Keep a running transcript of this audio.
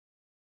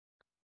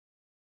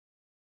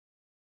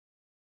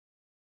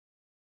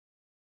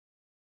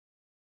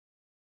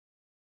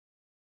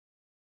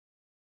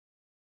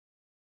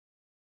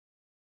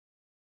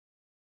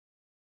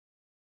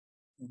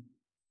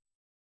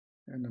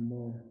Nam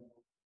mô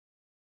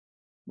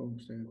Bổn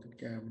Sư Thích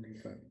Ca Mâu Ni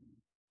Phật.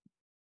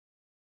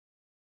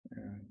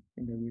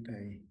 Kính thưa quý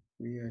thầy,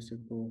 quý sư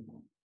cô,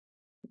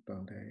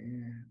 toàn thể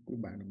quý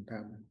bạn đồng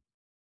tham.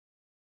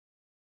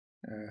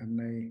 Hôm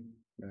nay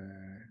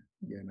là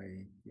giờ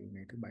này chiều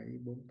ngày thứ Bảy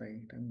 4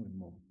 tây tháng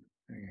 11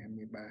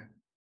 2023.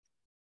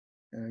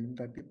 Chúng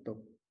ta tiếp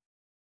tục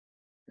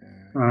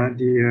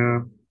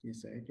chia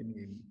sẻ kinh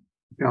nghiệm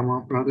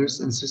Dharma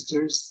brothers and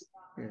sisters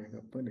and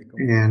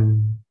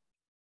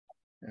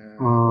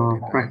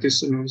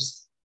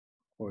practitioners.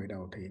 Hồi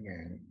đầu thị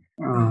ngạn.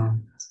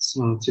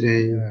 So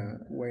today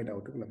quay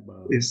đầu trước lập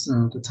bờ. is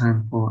the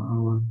time for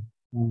our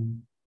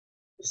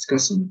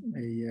discussion.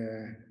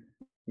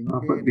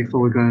 But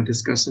before we're going to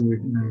discussion, we're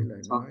going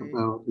to talk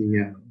about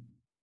we're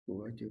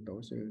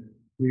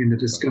going to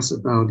discuss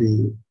about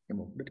the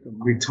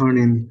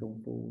returning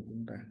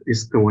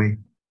is the way.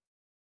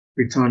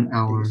 Return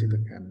our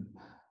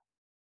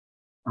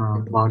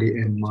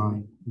body and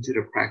mind into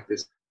the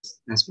practice.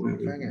 That's where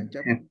we head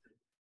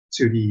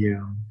to the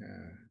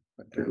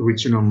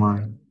original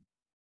mind.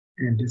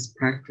 And this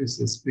practice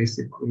is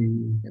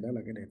basically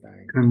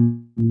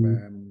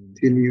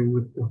continue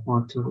with the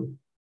Huatou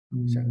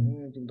and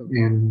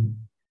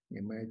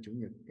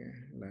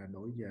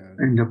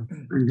the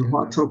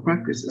Huatou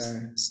practice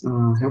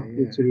help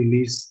you to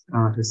release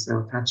the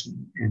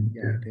self-attachment and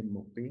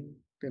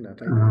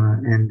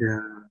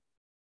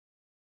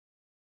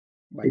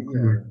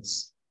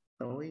ignorance.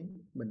 So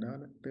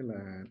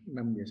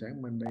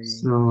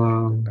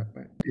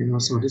and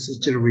also this is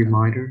just a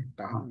reminder,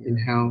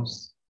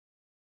 in-house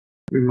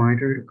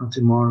reminder.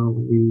 Tomorrow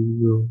we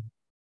will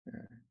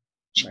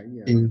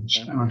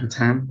change the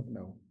time.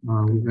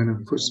 We're gonna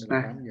push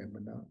back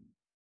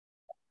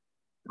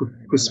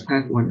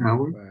 1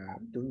 hour.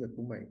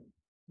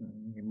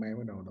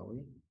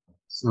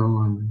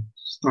 So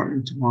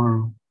starting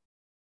tomorrow,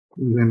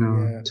 we're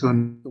gonna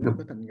turn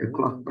the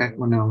clock back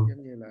 1 hour.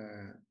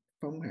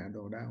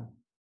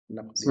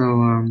 So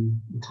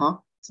the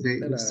talk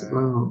today is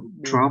about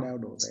drop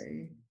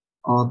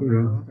all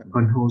the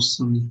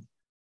unwholesome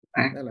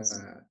acts.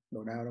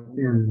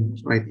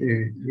 And right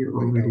there, you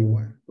already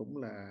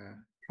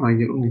find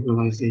your own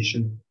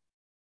realization.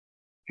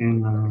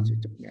 And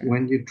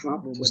when you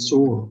drop the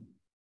soul,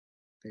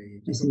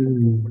 this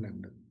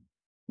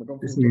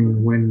means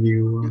when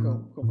you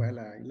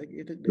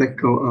let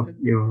go of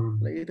your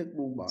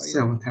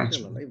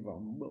self-attachment.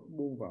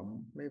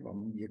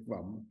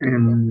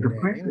 And the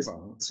practice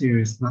here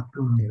is not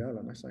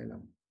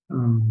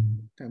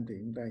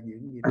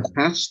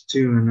attached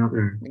to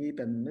another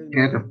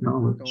head of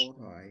knowledge.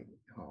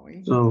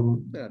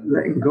 So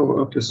letting go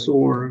of the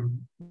soul,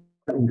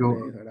 letting go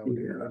of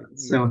the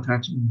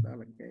self-attachment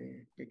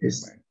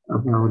is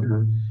about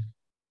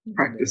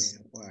practice.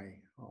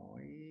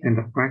 And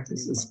the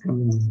practice is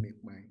going to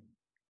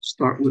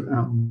start with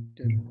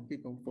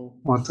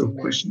Huatou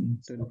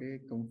questions. The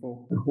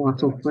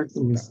Huatou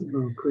question is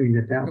creating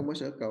the doubt.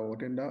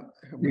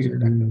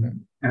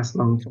 And as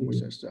long as we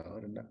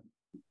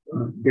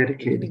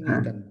dedicate the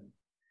time,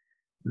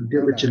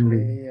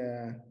 diligently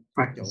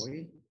practice.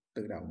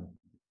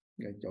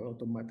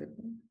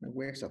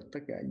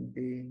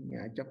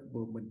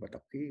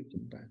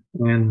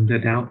 And the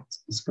doubt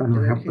is going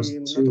to help us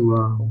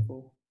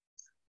to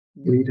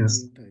lead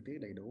us to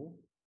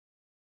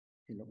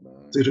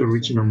the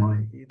original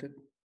mind.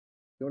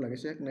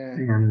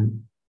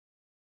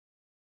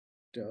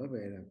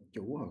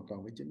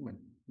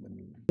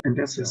 And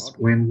that is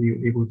when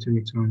we're able to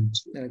return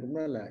to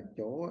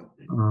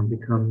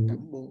become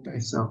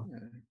myself.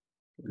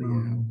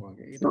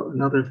 So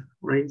another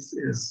phrase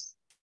is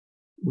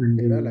when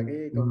you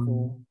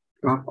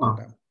drop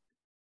off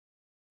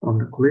from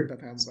the cliff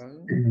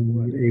and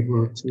you're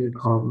able to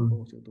recover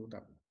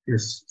your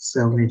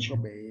self-nature.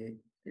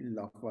 And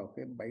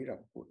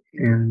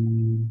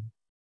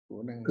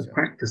the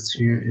practice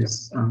here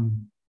is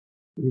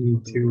we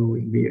need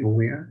to be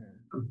aware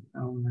of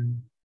our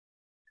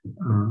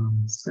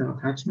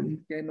self-attachment,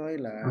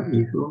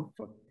 ego.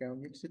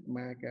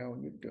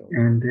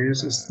 And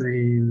there's a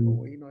saying,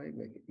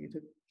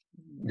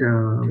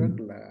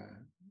 the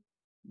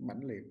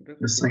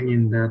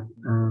saying that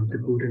the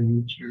Buddha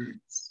nature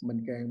is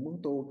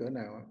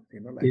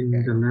in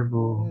the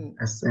level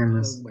as same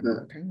as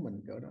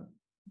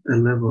the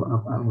level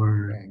of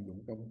our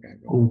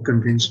own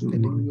conventional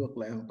mind.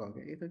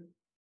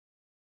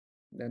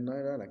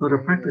 So the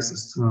practice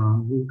is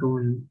we go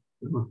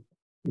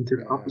into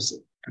the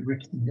opposite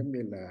direction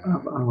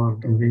of our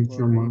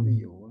conventional mind.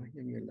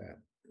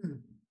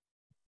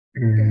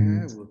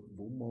 And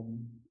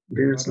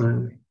there's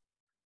a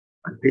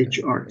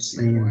patriarch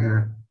saying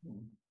that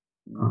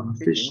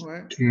fish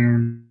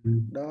can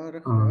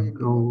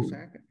go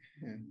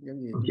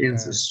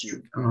against the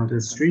stream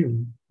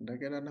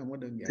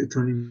to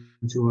turn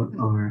into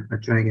a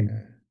dragon.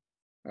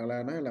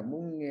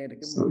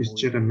 So it's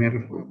just a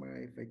metaphor.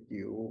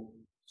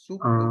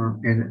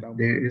 And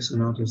there is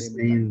another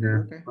saying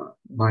that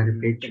by the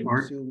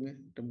patriarch,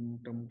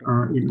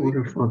 in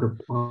order for the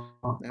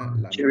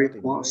cherry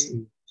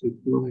blossom to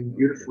bloom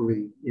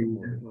beautifully in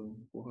the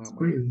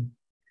spring,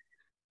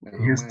 it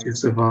has to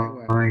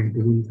survive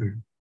the winter,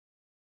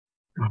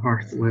 the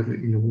harsh weather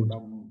in the winter.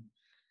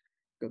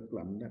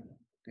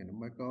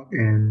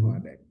 And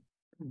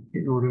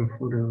in order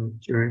for the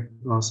cherry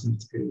blossom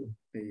to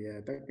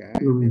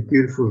bloom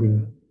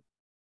beautifully,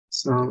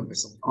 so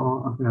it's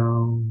all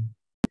about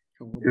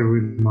the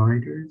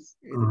reminders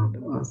of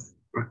us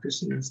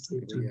practitioners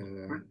to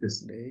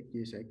practice.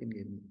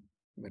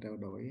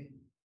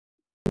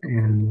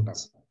 And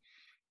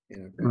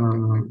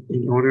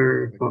in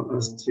order for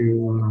us to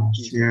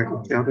share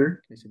each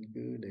other,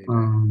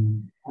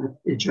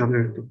 each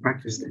other to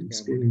practice the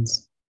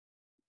experience,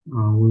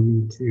 we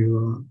need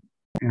to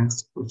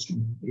ask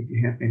questions if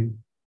you have any.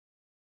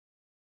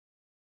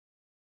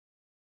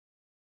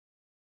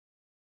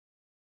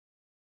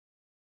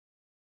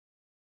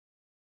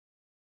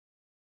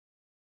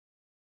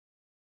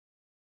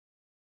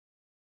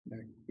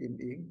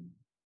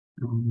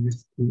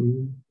 Miss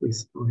Min,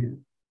 please go ahead.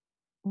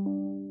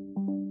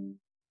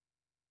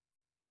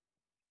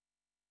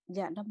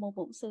 Dạ, Nam Mô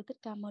Bổn Sư Thích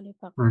Ca Mâu Ni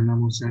Phật.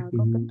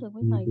 Con kính thưa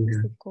quý thầy, quý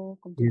sư cô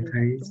cùng chư vị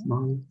đại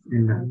chúng, cho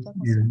con xin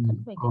thỉnh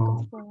về cái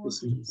công phu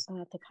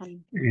thực hành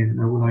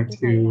của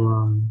thầy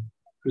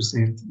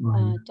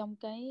là trong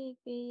cái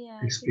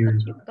tập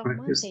dụng công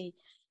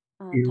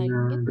thì thầy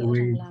luôn nhắc nhở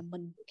rằng là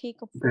mình khi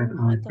công phu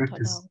hỏi câu thoại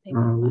đầu thì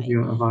mình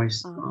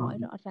phải hỏi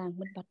rõ ràng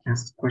minh bạch và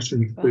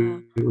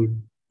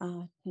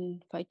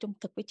phải trung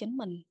thực với chính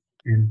mình.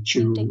 Nhưng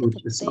trên cái thực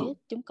tế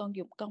chúng con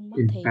dụng công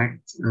thì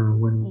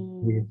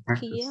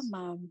khi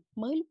mà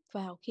mới lúc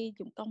vào khi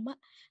dụng công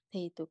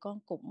thì tụi con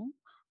cũng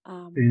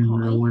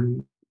hỏi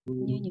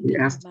như những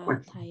cái gì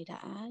mà thầy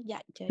đã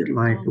dạy cho chúng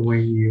con.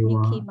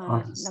 Nhưng khi mà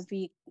làm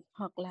việc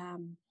hoặc là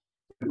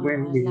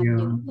làm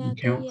những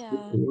cái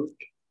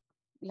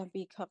làm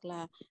việc hoặc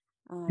là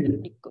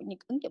những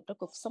ứng dụng trong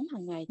cuộc sống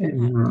hàng ngày chẳng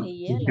hạn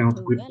thì là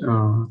thường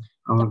là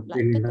chập lại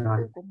cái công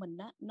phu của mình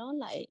nó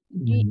lại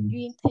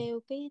duyên theo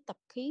cái tập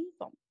khí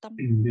vọng tâm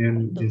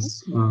vọng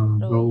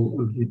tưởng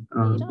rồi đi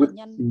rất là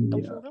nhanh,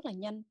 công phu rất là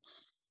nhanh.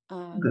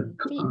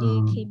 Ví dụ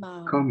như khi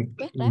mà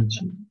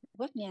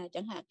quét nhà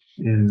chẳng hạn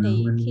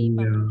thì khi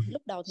mà mình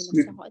lúc đầu thì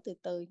mình sẽ hỏi từ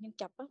từ, nhưng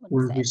chập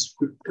mình sẽ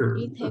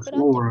duyên theo cái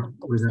đó, chập mình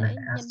cũng sẽ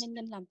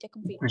nhanh làm cho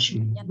công việc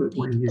mình nhanh, thì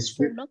cái công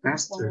phu nó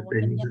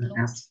cũng nhanh luôn,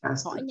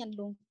 hỏi nhanh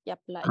luôn, chập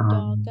lại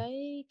cho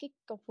cái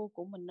công phu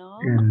của mình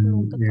nó mất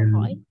luôn cái câu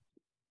hỏi,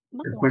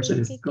 mất luôn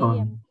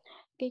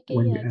cái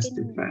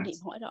niệm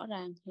hỏi rõ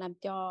ràng, làm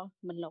cho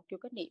mình lột vô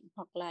cái niệm,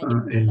 hoặc là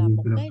giống như là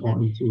một cái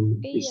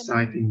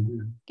là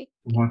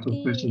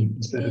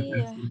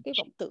cái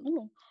vọng tưởng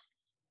luôn.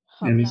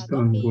 Hoặc là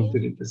có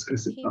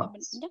khi mà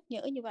mình nhắc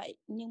nhở như vậy,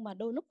 nhưng mà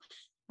đôi lúc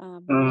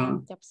mình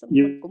làm chập xong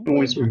mình cũng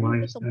quên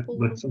hẳn cái công phu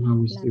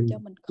luôn, làm cho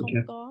mình không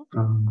có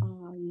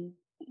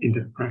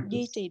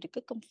duy trì được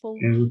cái công phu.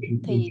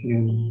 Thì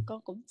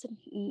con cũng xin,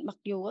 mặc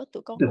dù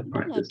tụi con cũng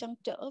rất là trăn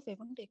trở về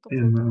vấn đề công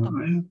phu thực tập,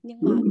 nhưng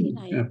mà cái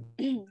này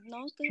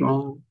nó cứ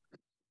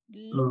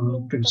bị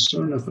luôn trong cuộc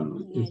sống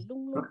hàng ngày,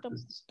 luôn trong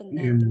từng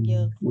ngày từng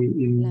giờ,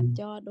 làm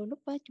cho đôi lúc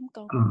chúng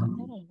con cũng cảm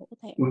thấy là hổ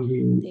thẹn.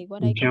 Thì qua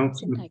đây con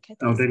xin thầy khai thị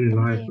tâm thêm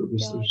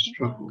cho chúng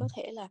con có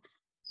thể là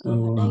đây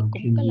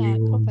cũng có là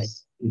không phải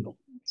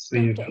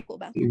trăn trở của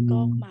bản thân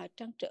con mà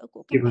trăn trở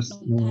của các bạn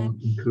đồng tham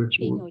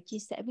khi ngồi chia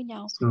sẻ với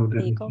nhau.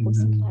 Thì con cũng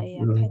xin thầy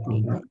khai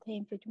thị dạy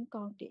thêm cho chúng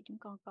con để chúng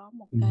con có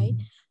một cái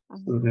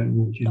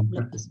động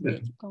lực để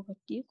chúng con có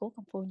chiếu cố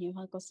công phu nhiều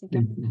hơn. Con xin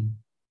cảm ơn thầy.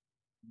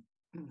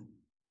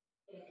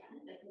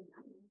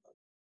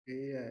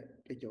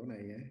 Cái chỗ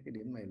này, cái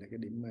điểm này là cái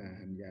điểm mà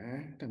hành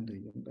giả trong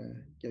thời chúng ta,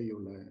 cho dù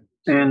là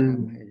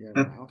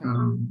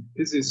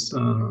this is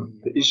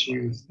the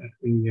issues that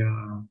we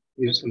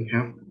usually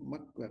have.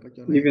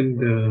 Even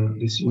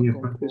the senior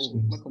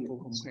practitioners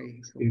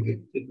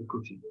experience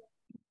difficulty,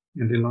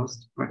 and they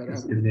lost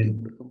practice, and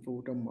then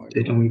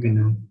they don't even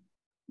know.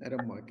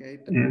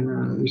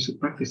 And we should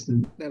practice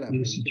in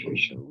any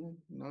situation.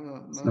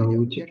 So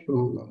we just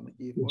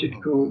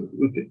go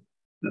with it.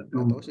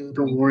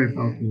 Don't worry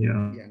about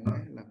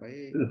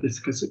the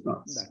discussive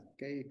thoughts.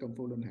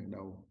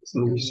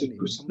 So we should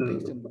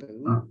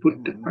put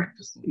the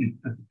practice in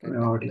a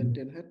priority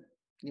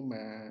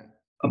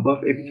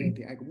above everything.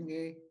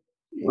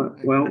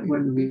 Well,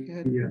 when we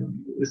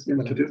listen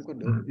to this,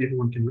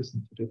 everyone can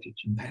listen to the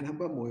teaching.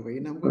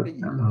 But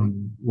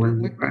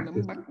when we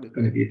practice, it's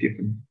going to be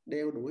different.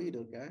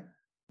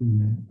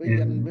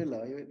 And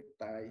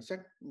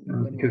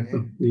because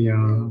of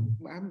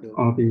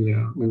all the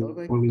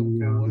worldly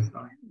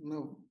desire,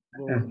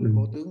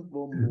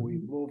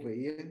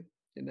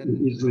 we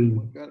easily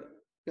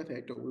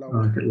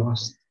get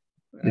lost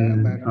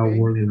in our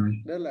worldly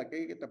life. Đó là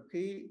cái tập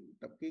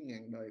khí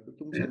ngàn đời của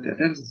chúng sanh.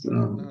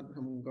 Nó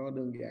không có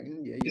đơn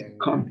giản dễ dàng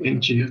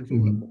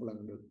một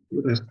lần được.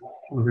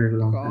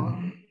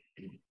 Khó.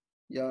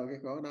 Do cái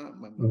khó đó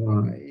mà mình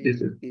phải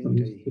kiên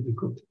trì.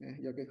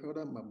 Do cái khó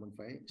đó mà mình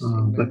phải siêng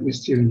năng. But we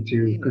still need to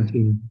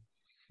continue.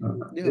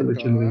 Nếu học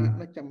trò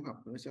nó chăm học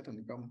nó sẽ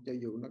thành công, cho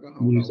dù nó có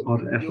hậu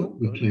đậu vốn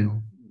cỡ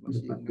nào, nó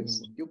siêng năng một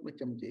chút, nó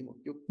chăm chỉ một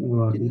chút.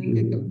 Well, Chính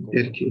cái cần cù,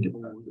 dedicated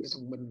cái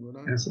thông minh của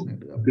nó as là a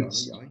đứa good ông trò nó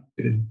giỏi.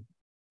 student,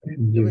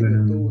 and Cho you're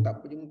nên việc tu gonna tập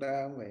của chúng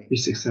ta không vậy, be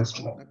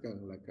successful.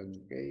 nó cần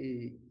cái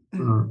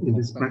In một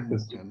this tâm một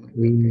practice, hạnh,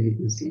 we cần need cái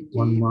this ý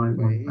one chí mind,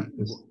 one phải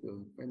practice, quật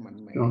cường, phải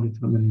mạnh mẽ. strong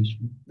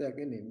determination, Đây là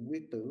cái niệm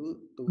quyết tử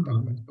tu tập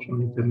công strong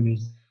phu.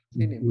 determination.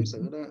 Cái niệm quyết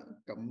tử đó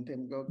cộng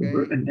thêm có The cái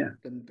birth and death.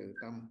 tinh tự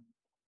tâm,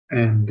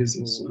 And this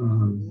is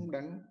đúng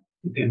đắn,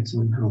 depends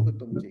on muốn how cái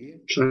tuần chỉ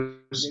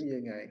trust giống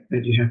như ngày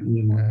that you have in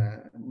your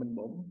mind. mình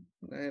bổn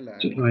đây là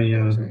Just Đức like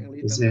Vô Sản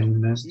Lý the Tánh Thông, Zen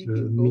ý master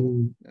kiên cố,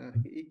 Mình,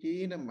 cái ý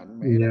chí nó mạnh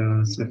mẽ he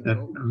lắm, ý said kiên that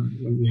cố.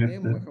 when you have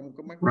Nếu the mà không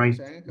có mắt tuệ right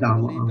sáng,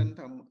 không có lý Dharma tánh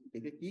thông thì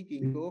cái chí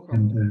kiên cố không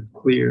and the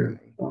tồn clear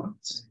tại.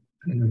 thoughts,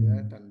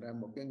 Thành ra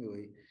một cái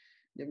người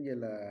giống như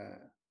là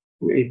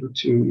we're able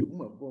to dũng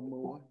mà vô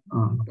mưu, có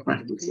cái dũng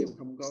practice khí it. mà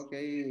không có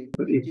cái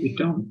But ý if we chí,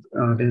 don't,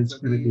 không then có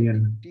it's going to be cái a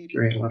trí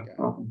tuệ very vững lot of chãi.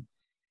 problem.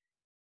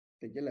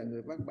 Thì chỉ là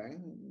người Bắc Bản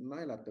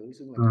nói là tự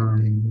xưng là tham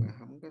thiền mà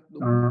không có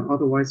đúng.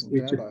 Otherwise, we Người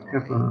ta just đòi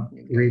have hỏi a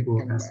những cái label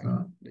căn as bản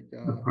để a cho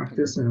thành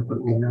practitioner, tựu but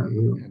một we're not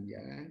người real. hành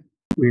giả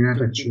We're not a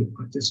chân true chính,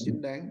 practitioner.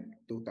 chính đáng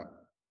tu tập.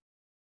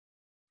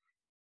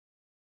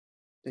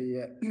 Thì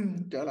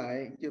trở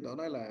lại chư tổ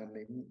nói là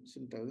niệm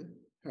sinh tử,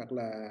 hoặc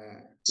là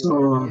chư So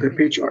tổ đánh giá the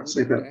cái gì patriarch tưởng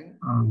said tam that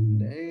tráng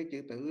để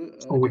chữ tử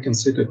ở we trong cái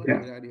consider sủa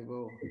that, đi ra đi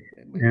vô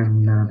để mà nhắc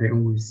and nhở they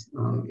mình always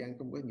thời gian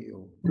không có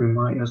nhiều,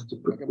 remind us to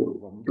và put cái bực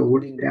vọng the cho word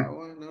điên death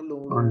đảo nó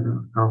luôn on luôn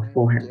our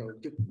forehead. chèo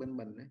chức bên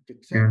mình, trực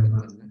sát bên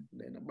mình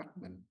để nó bắt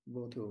mình.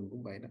 Vô thường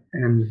cũng vậy đó.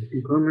 And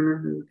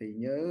impermanent Thì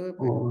nhớ về or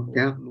công phu,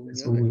 death luôn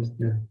is nhớ về always công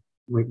the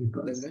phu. waiting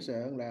for Đừng us. có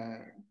sợ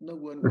là nó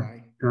quên But hoài.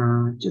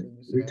 just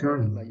Đừng sợ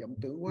return là vọng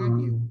tưởng quá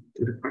nhiều.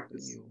 to the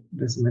practice.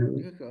 Doesn't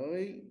matter. Cứ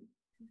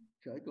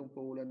khởi công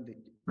phu lên thì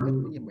ít,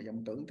 nhưng mà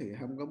vọng tưởng thì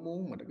không có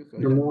muốn mà nó cứ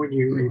khởi The lên. more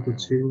you're able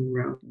to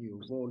route Nhiều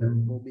vô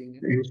lượng vô biên, the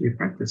energy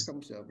practice,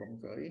 không sợ vọng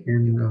khởi.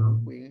 and Chư tổ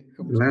khuyên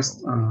không sợ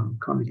less vọng khởi,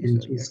 karmic chỉ sợ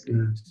energy ghét is đi,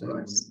 going sợ to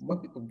mình rise. mất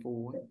cái công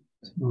phu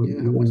So chứ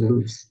you không có won't sợ.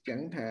 lose.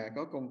 Chẳng thà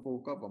có công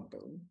phu có vọng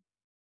tưởng,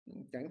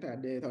 chẳng thà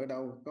đề thoại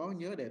đầu có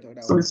nhớ đề thoại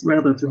đầu. So it's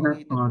rather to có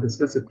nghi tình have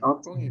discussive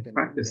thoughts có nghi and tình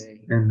cũng practice đề.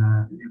 than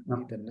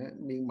Nghi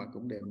tình miên mặt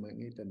cũng đề, mà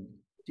nghi tình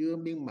chưa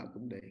miên mặt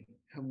cũng đề,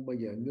 không bao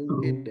giờ ngưng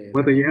cái đề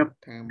whether you have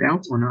tham.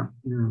 doubts or not,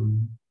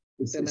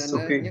 Cho nên it's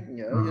okay. nhắc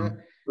nhở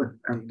But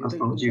thì as thức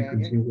long as chúng you ta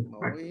nhé, continue with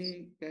mỗi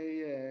practice. cái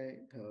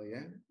thời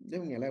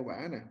giống ngày lai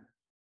quả nè,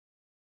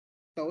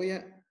 tối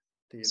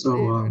thì So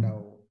lấy thời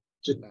đầu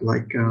just làm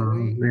like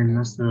lối when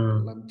Master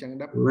làm chăn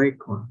đắp. Lake,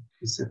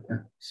 he said that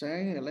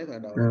Sáng lấy thời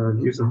đầu làm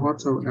nước use the quét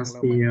là Huatou chăn as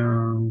lau the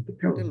mình. Tức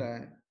pillow,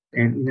 là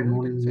and từ in the tối đến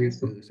morning sáng, use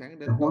từ sáng the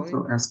đến tối,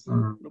 Huatou as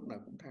lúc nào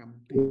cũng tham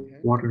thì hết.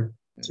 water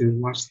to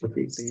wash the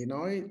face. Thì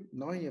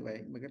nói như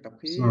vậy mà cái tập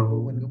khí So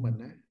vô minh của mình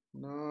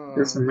nó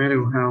doesn't matter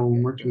how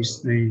cản much trở, you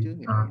say, chướng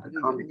ngại, the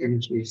nó karmic dẫn dắt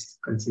energies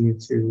continue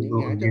to những go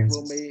ngã chấp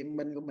vô against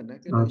minh của mình cái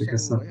nỗi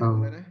because sân of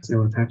nỗi hận đó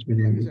self attachment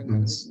là and cái sân hận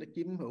ignorance. nó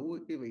chiếm hữu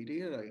cái vị trí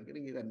đó rồi,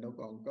 cái nghi tình đâu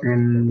còn có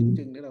And chỗ đứng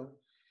chân nữa đâu.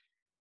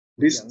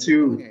 these Giận tối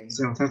two, ngày,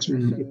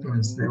 self-attachment and sân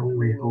ignorance, hận they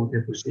always luôn hold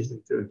their luôn position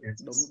to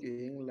against đụng us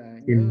chuyện là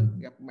nhớ, in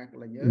gặp mặt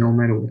là nhớ, no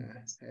matter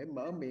what. hễ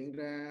mở miệng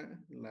ra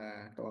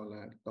là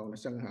toàn là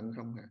sân hận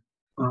không hả?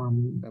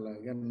 Là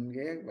ganh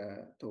ghét và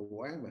thù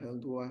oán và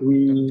hơn thua,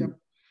 tranh chấp.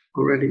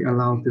 We already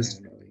allowed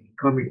this đời,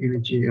 karmic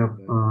energy of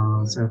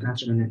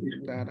self-attachment and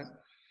chúng ta đó.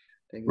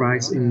 Thì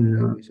rise in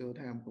người xưa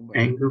tham cũng vậy.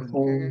 anger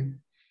form,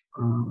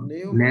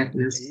 Nếu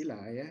madness. mà ỷ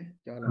lại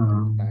cho là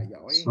mình tài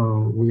giỏi, So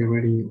we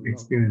already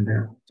experienced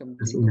that, trong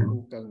as chỉ we công know.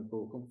 phu cần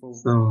cù công phu.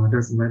 So it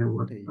doesn't matter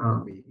what, thì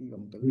vẫn bị cái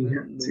vọng tưởng we đó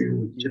have luôn to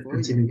luôn chi just phối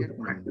continue dẫn with dắt the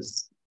mình. practice.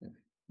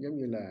 Giống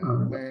như là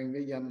mang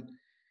cái danh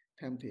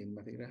tham thiền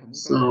mà thực ra không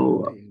So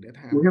có thiền để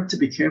tham. we have to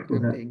be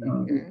careful that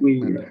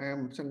we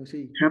tham sân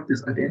si have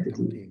this là tham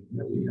identity thiền.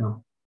 that we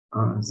are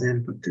Zen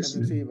Tham practitioner,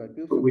 sân si và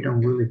cứ but phân we biệt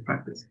don't really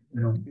practice.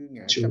 We don't cứ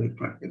ngã chấp truly chứ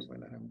practice. không phải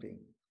là tham thiền.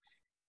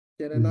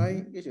 Cho nên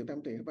nói cái sự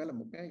tham thiền không phải là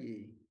một cái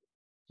gì,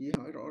 chỉ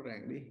hỏi rõ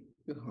ràng đi,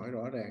 cứ hỏi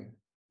rõ ràng.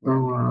 So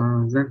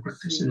Zen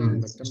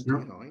practitioner is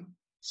not hỏi.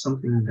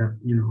 something that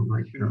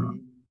like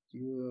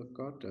Chưa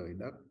có trời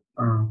đất,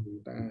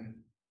 ta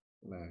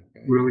là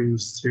cái really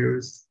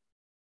serious.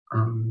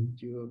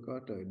 Chưa có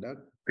trời đất,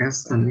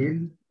 Ask the name,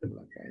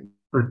 là cái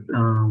but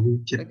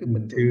we just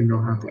need to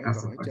know how to ask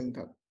the hỏi chân question.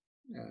 thật.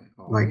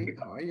 Like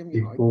hỏi giống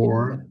như hỏi chính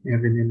before mình.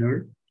 heaven and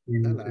earth came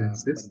Đó into là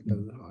existence,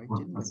 mình tự hỏi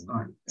chính mình.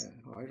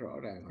 Hỏi rõ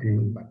ràng, hỏi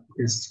minh bạch.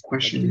 This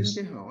question Chính is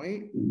cái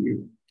hỏi,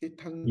 cái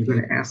thân you're thiết,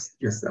 going to ask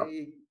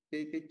yourself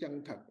cái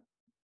chân thật,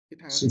 cái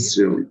tha thiết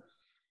sincerely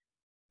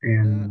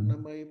and nó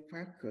mới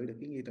phát khởi được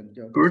cái nghi tình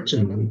cho.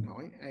 urgently. Mình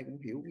hỏi ai cũng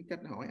hiểu cái cách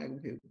hỏi, ai cũng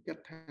hiểu cái cách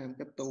tham,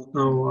 cách tu.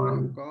 So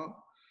Không có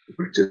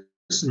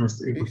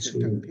practitioners able sự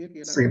to thân thiết với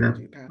nó, say that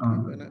sự tha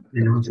thiết với nó,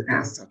 they know how sự to chân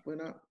ask, thật với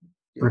nó.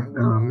 but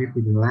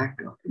maybe the lack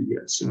of the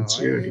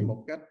sincerity Hỏi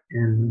một cách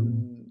and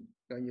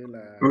coi như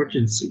là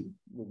urgency,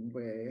 vụng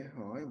về,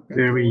 hỏi một cách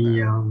very thô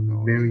não,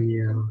 hỏi very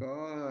không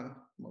có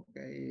một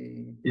cái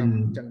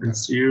tâm chân thật,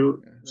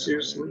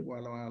 seriously,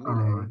 qua loa lý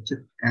lẽ.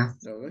 just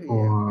ask Rồi có khi phải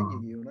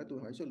for nhiều nói tôi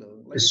hỏi số lượng,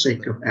 lấy the cái số sake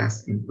lượng of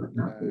asking, but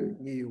not là really.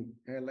 nhiều,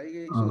 hay lấy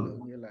cái số lượng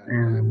như là làm cho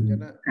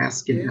And nó ức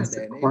asking chế, nó as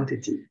a đè nén,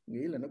 quantity, nghĩ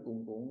là nó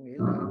cuồn, nghĩ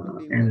là nó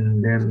điên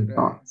and loạn. Thật sự then ra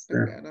thoughts tất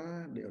that cả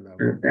đó đều là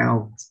the vô minh,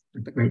 doubt,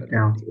 the tất cả great đều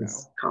là doubt điên is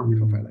đảo, không phải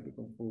coming là cái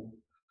công phu,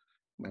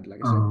 mà là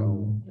cái sở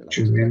cầu, là cái sở đắc,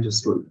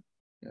 tremendously.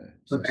 But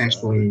sợ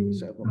actually,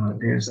 sợ vọng tưởng,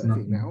 there's sợ phiền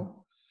nothing.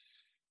 não,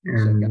 sợ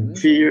And cảnh,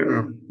 sợ fear vi,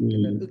 of cho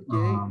nên the ức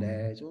chế,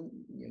 đè xuống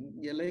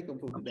những lấy công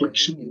phu để đè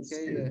xuống những afflictions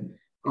cái and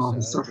all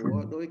the sợ của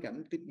suffering, đối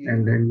cảnh tiếp and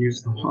duyên, then use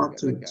the đối với tất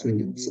Huatou cả to các nhân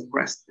duyên.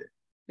 suppress it.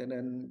 Cho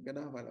nên cái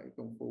đó phải là cái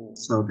công phu,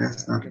 So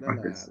that's not cái đó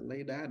practice. là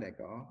lấy đá đè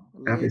cỏ,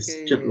 That lấy is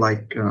cái just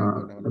like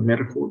gọi là the một công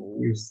metaphor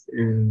cụ, used mà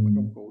in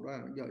công cụ đó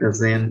do ý the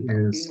thức Zen tạo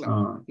is kiến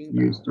lập, kiến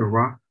use the tạo,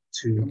 rock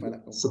to không phải là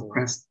công phu.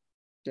 suppress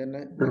Cho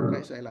nên the nó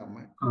cái sai lầm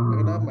á,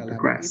 cái đó mà the làm ý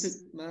thức grass,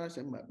 nó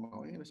sẽ mệt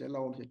mỏi, nó sẽ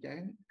lâu, nó sẽ chán,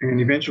 and nó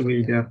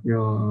eventually sẽ nhạt, that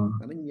your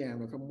mà nó nhàn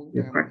rồi không muốn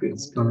practice không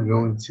is muốn gonna tu go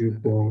qua. into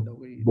Tại vì đối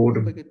với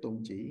boredom, cái tôn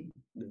chỉ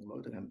đường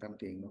lối thực hành tam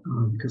thiền đâu,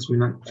 because we're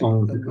not tại vì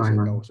following the ưng cái sở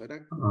guideline cầu sở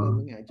đắc, ưng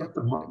cái ngại chấp of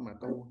the để mà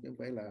heart, tu, chứ không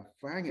phải là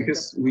phá ngại chấp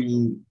because mà tu.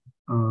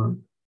 we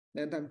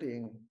Nên tam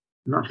thiền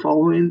not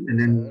following, and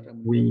đừng sợ then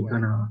rằng we quên quại,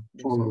 gonna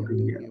đừng sợ follow dòng tứ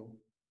the kiều,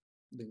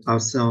 đừng sợ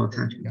ourself tình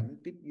attachment. cảnh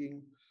tiếp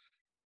duyên,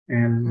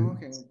 And khó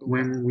khăn tu tập,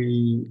 when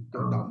we chỗ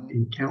động hay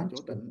là chỗ encounter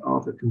tịnh, all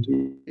the cái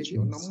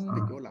chỗ conditions, nóng,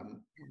 cái chỗ lạnh,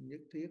 không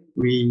nhất thiết.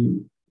 we don't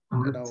Ở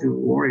have to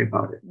đâu worry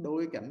about it.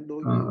 đối cảnh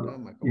đối duyên đó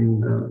mà công In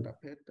phu tu the tập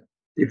hết.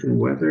 different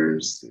Đó là cái weathers,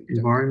 sự chân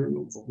thật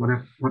của công environments, phu.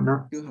 whatnot,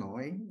 Cứ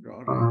hỏi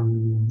rõ ràng,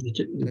 you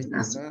just need cái to chuyện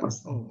ask the đó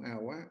question. ồn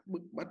ào quá,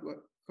 bức bách quá,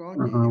 khó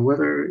chịu quá,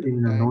 Whether in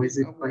tinh a tai nhức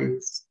noisy óc quá,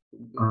 place,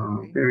 cũng cứ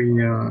hỏi very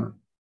rõ ràng,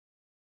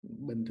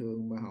 bình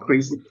thường mà hỏi.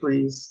 crazy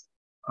place,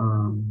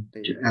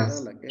 Thì just cái đó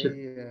là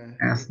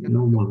ask cái cách công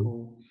normally.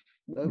 phu.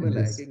 Đối với And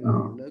lại this cái người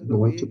lớn the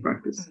way tuổi to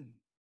practice.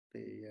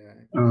 thì do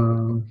cái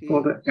tập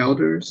For khí, the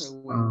elders,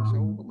 thói quen nó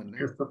xấu của mình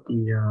because of the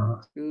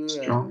cứ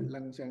strong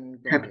lăng xăng công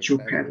việc habitual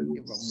đại việc,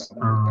 cái vọng patterns,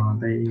 động, cái tâm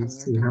they thân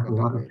still thường have có a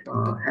tập lot of về tâm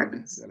thức rồi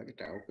habits. gọi là cái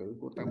trạo cử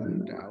của tâm,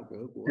 trạo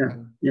cử của Yeah,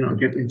 thân,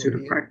 get tưởng into rồi the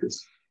hiếu. practice,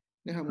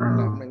 Nếu không muốn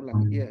làm này làm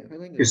cái kia, thấy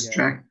mấy người già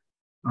distract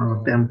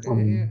còn them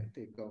trẻ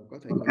thì còn có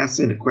thể from nghĩ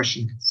asking ngợi the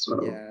question. So,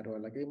 già rồi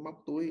là cái móc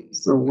túi này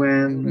kéo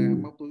ra,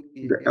 when móc túi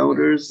kia the kéo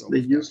ra, elders, sột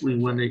they soạt usually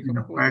when they're không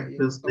gonna có thời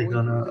practice, gian, they're tối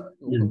gonna thức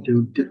ngủ không do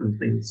thức, different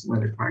things when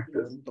they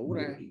practice, lượm tủ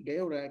ra,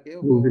 kéo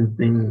moving vô,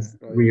 things,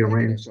 rồi lấy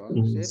cái này rearrange xỏ xếp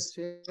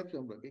things,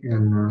 xong rồi cái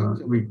and cất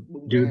xong we rồi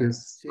bung do ra, this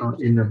xếp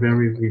in a cất,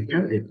 very mà cứ như vậy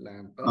repetitive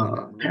làm tới này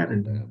làm lui một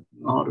pattern làm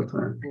all một the cách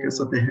time because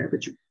of vô, the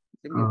habitual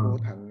giống như vô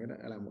thần vậy đó,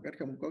 làm một cách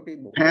không có cái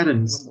mục đích, không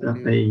patterns có mục that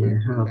tiêu they mà cứ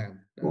have làm.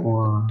 Đó là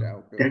for tâm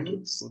trạo cử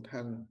decades, của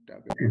thân, trạo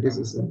cử của and this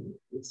tâm. is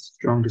a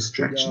strong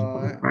distraction Do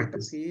for the cái tập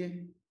practice. khí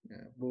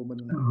vô minh,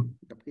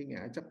 tập khí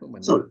ngã chấp của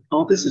mình, So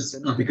all this cứ is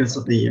tính because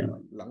mọi of thứ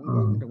lẫn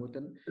quẩn trong cái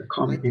tính. the Nói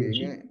common chuyện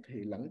energy,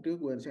 thì lẫn trước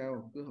quên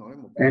sau, cứ hỏi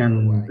một câu hỏi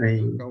and hoài, they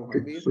câu hỏi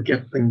biết.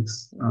 forget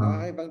things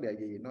Nói vấn đề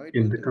gì nói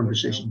in trước the thì quên sau,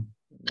 conversation.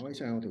 nói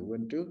sau thì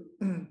quên trước.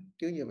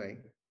 Cứ như vậy.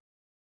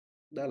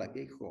 Đó là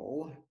cái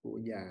khổ của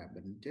già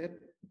bệnh chết,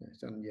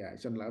 sanh già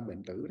sanh lão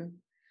bệnh tử đó.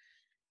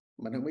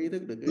 Mình không ý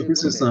thức được cái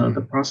This vấn is đề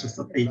the process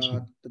of aging.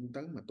 lo tinh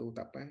tấn mà tu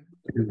tập á,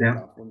 And that,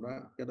 lọt trong đó,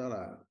 cái đó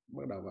là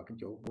bắt đầu vào cái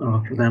chỗ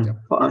for them,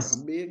 for us,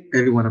 không biết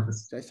every one of us.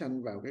 sẽ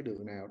sanh vào cái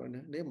đường nào đó nữa.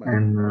 Nếu mà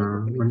And mỗi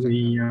một cái niềm when sân hận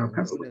we càng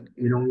pass nổi away, lên,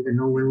 we don't even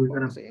know where we're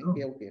gonna sẽ go.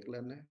 keo kiệt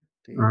lên đó,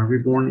 thì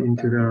Reborn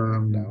into đào the vào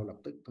ác đạo lập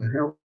tức thôi.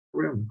 hell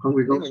realm,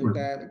 hungry Nếu mà ghost chúng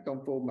realm. ta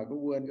công phu mà có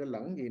quên có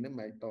lẫn gì nữa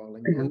mà toàn là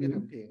nhớ cái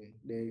tham thiền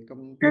để công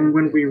phu, And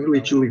when để we mở really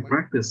đầu truly mắt,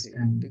 practice, thì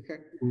and tức khắc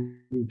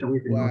we don't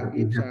even know qua that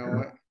kiếp we have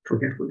sau á,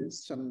 forgetfulness,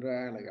 sanh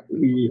ra là gặp được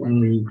we Phật pháp,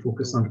 only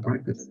focus on tu the tập cho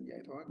practice. đến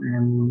giải thoát.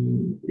 And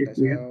if Tại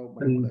we sao mình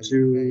happen lợi to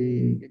dụng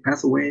cái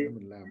pass công phu để away,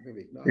 mình làm cái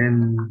việc đó? then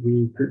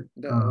we could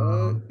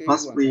Ở cái hoàn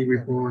possibly cảnh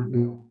nào, trường hợp reborn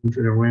nào, into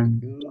the mình realm of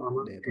cứ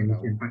Dharma, để and vào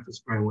we can đầu. practice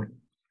right away.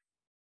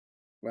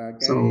 Và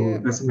So cái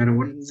doesn't phật matter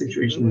what duyên nhất đối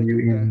situation với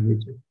you're chúng ta in, we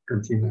just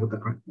continue with the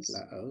là practice.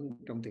 ở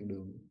trong thiền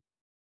đường,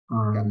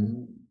 Um,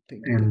 cạnh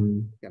thiền thuyết,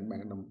 and cạnh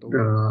bạn đồng tu.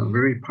 the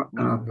very Mình làm việc gì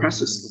mình cũng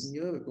precious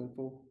nhớ về công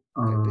phu.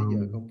 Tại tới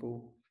giờ công phu,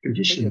 cái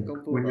giờ condition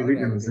công phu when you rõ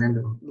live in ràng the thì Zen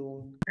mình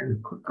luôn and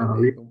phải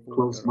đề live công phu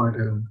close cho by rõ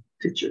the ràng.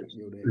 teachers,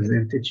 Dù đề the ít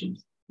Zen teachings,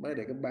 mới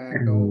đề có 3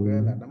 and câu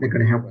là nó mất they're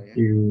gonna tiêu help rồi á.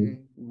 you.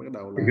 Bắt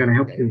đầu They're gonna là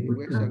help you dậy with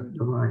quét the sân,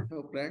 right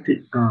hốt rác,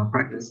 rửa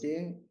practice.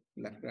 chén,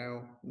 lặt rau,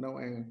 nấu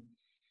ăn.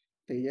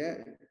 Thì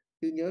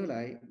cứ nhớ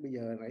lại bây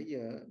giờ nãy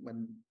giờ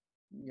mình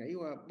nhảy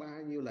qua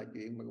bao nhiêu là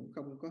chuyện mà cũng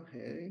không có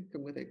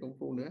thể công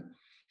phu nữa.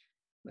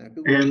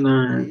 Cứ quên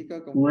chỉ có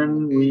công phu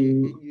when một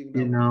we cái duyên đầu in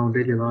tiên our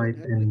rồi daily nó quên life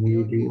hết, and nó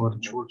we kéo do all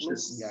the một lúc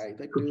chores, dài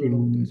tới trưa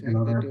luôn, từ cooking and sáng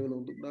all tới that, trưa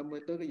luôn, lúc đó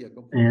mới tới cái giờ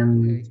công phu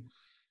and thứ hai.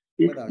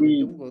 if Bắt đầu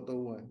we chúng vô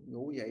tu rồi,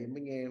 ngủ dậy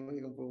mới nghe mấy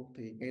công phu,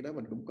 thì ngay đó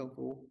mình cũng công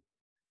phu.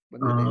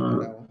 Vấn đề đề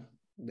ở đâu?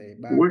 Đề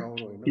 3 work câu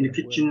rồi nó in the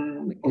lại kitchen quên,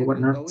 nó or kéo tới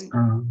whatnot, tối.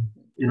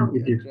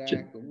 if Ít you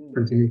ra cũng một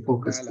continue ngày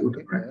cũng 3 focus to lần the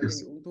nhắc nhở practice,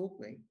 như uống thuốc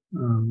vậy.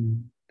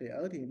 Thì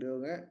ở thiền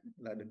đường á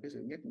là được cái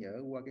sự nhắc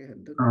nhở qua cái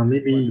hình thức,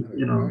 maybe qua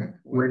cái thời khóa,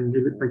 qua when you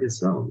live by công cụ,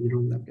 yourself, you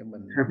làm don't cho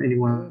mình have nhớ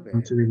anyone về to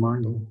việc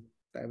remind you. tu.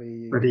 Tại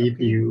vì But cái tập if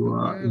khí của you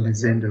nó are quá in là the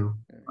dày, Zendo,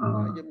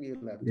 nó giống như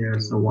là thủy there's a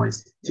triều, wise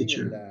giống như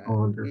teacher là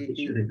or the cái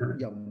teacher they're gonna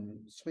dòng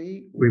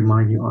xoáy của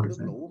remind you cuốn all nước the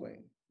time. lũ vậy,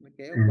 nó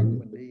kéo And băng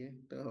mình đi.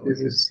 Tới hồi this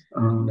is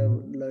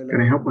lơi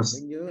gonna help mình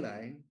us mới nhớ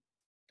lại,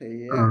 thì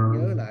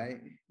nhớ um, lại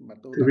mà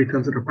tu to tập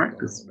return to the nó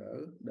practice.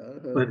 còn đỡ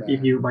hơn But là if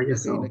you by có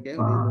khi nó yourself, kéo đi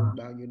luôn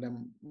bao nhiêu năm,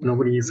 bao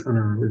nobody nhiêu is kiếp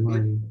gonna muôn kiếp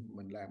remind you,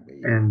 mình làm cái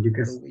gì, and you tu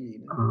get cái gì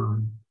nữa.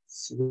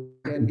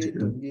 swept Trên into cái the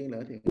thuận duyên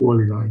là thiền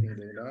worldly thời life thiền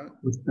đường đó,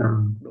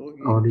 with đối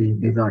all với the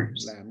cái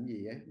desires. làm cái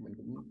gì á mình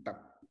cũng tập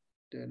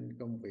trên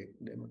công việc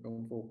để mà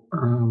công phu.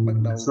 Bắt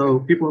đầu So tới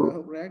people,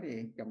 hút rác thì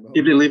cầm cái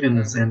if hộp they rác live in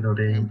the am Zendo,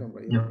 they xong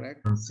rồi đi hút rác,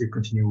 still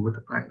continue with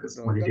the practice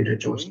rồi while they cất do cái their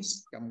chổi, chores,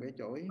 cầm cái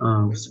chổi quét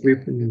nhà, cứ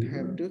sweeping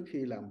tham trước khi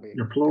làm việc, the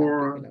tham trước khi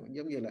floor, làm,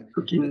 giống như là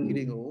trước khi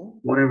đi cooking, ngủ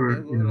whatever,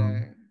 kéo gối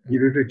ra, you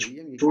do the nghĩ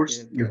giống như chores,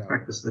 kề you đầu,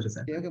 practice that is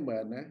kéo cái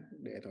mền á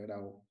để thổi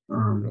đầu,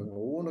 um, rồi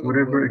ngủ nó có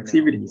whatever quên nào,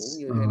 activities, ngủ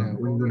như thế nào,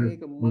 có ngáy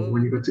có mớ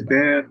when có you go chích to bao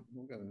bed, gì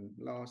không cần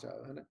lo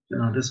sợ hết á.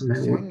 doesn't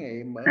matter what Sáng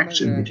ngày mở mắt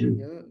action ra you thì do,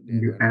 nhớ để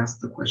you thổi đầu, ask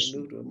the để nước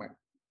question. rửa mặt,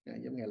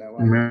 giống ngày lao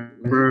ai lấy thổi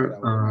Remember,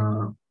 đầu rửa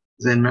mặt,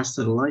 Zen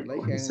Master Light lấy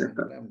always said khăn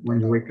that làm thổi when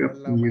you đầu wake với up,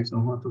 lau you mặt, use the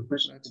Huatou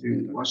brush nó cũng to để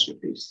thổi wash đầu. your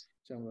face,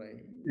 Xong rồi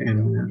and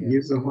dọn dẹp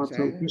use the ăn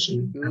Huatou sáng brush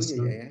cứ as như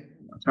vậy á,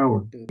 a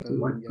towel từ to từ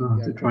wipe, dần to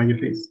dần dry your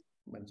face.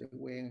 mình sẽ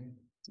quen,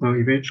 So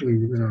eventually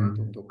mình you're sẽ gonna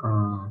thuần thục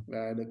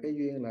và được cái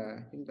duyên là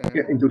chúng ta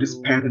get into this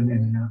luôn pattern, luôn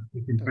and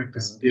you can thân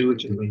practice cận thiện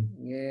tri thức, diligently,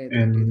 nghe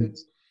thiện tri thức,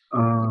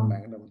 and những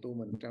bạn đồng tu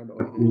mình trao đổi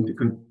về you công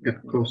can phu, get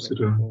nhắc nhở close về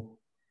to công phu.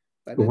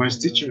 Tại the đến wise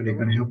thiền đường teacher. đâu They're có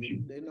gonna chuyện help gì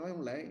you. để nói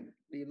không lẽ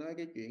đi nói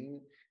cái chuyện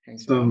hàng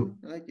xóm,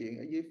 So, nói chuyện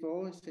ở dưới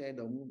phố xe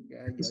đụng vợ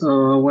so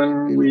chồng when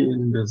chém cái we lộn,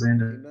 in the Zen,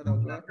 chuyện đó đâu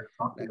có they're là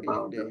talking cái vấn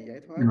about đề giải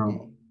you thoát gì. know,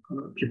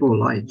 Mình people cần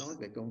phải life. nói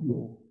về công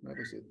phu, nói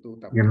về sự tu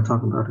tập We're gonna thôi.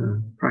 talk about the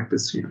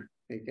practice here.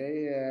 Thì cái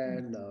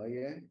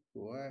lợi á,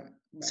 của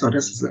So bạn đồng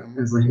this tham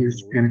is a gần huge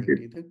gũi thiện benefit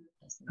tri thức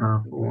chúng ta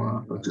for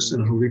là just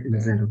luôn nhắc who live chúng in the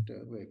ta Zen, trở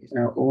về cái sự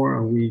công or phu và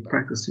tu we tập.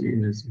 practice here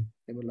in the Zen.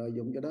 Thì mình lợi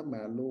dụng cho đó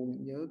mà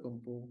luôn nhớ công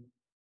phu,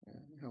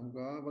 không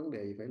có vấn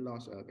đề gì phải lo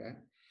sợ cả.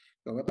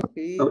 Còn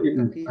cái So in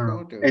tập khí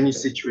khó trừ any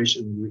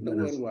situation, we're nó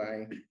gonna quên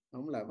hoài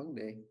không là vấn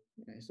đề,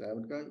 sợ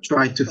mình có try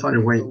to không find a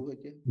chịu way tu thôi,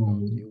 chứ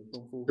còn chịu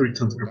công phu to thì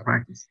return to tu the tập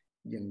practice,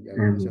 dần dần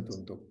nó and sẽ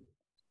thuần thục.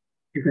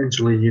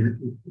 eventually you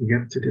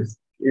get to this,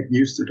 get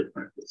used to the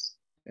practice.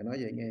 Để nói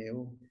vậy nghe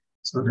hiểu.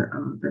 So that,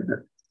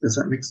 does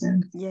that make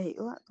sense? Dạ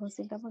hiểu ạ. Con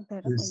xin cảm ơn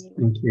thầy rất là Yes, nhiều.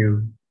 thank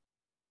you.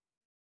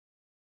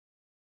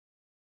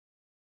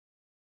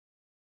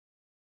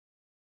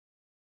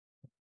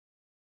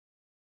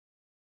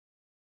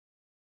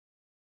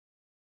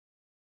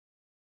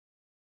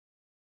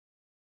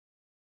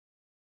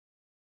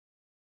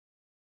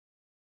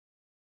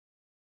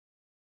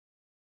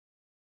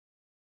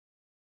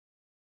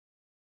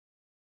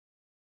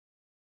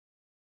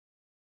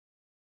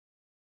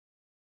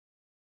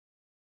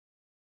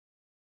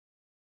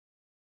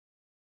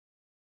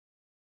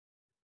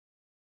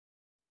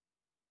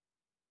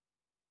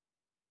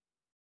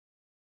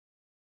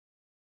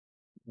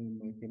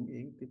 Mời Kim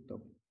Yến tiếp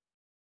tục.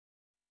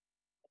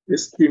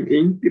 Yes, Kim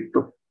Yến tiếp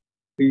tục,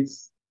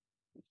 please.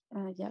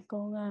 Dạ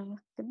con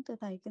kính thưa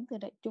thầy, kính thưa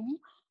đại chúng.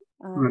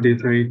 Dear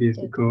thầy, dear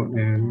Các cô, đồng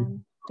and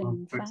tham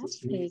trình pháp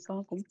thì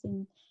con cũng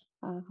xin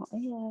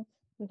hỏi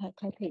thưa thầy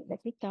khai thị về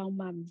cái câu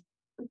mà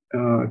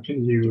can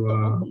you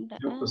Tổ cũng đã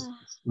help us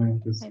explain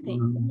this? khai thị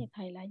giống như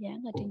thầy đã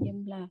dán ở trên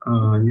Zoom là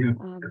You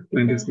have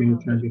explained tơ this many hào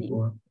times hệ niệm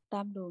before.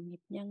 tam đồ nghiệp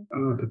nhân. The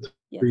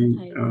Dạ thưa three,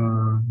 thầy,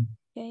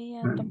 cái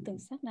trong từng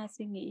sát na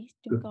suy nghĩ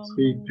chúng the con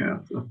three nên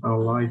paths of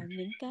our life.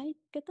 những cái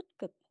tích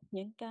cực,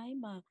 những cái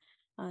mà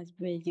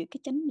về giữ cái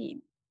chánh niệm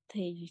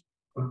thì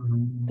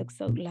thực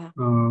sự là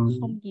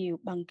không nhiều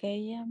bằng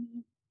cái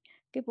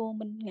vô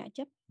minh ngã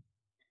chấp.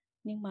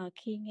 Nhưng mà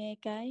khi nghe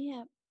cái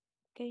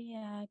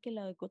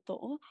lời của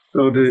Tổ, So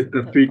the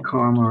sự three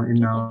con karma in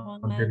rất là our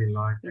hoang mang. daily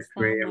life Vì that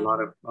sao create a mà lot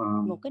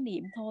of một cái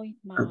niệm thôi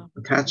mà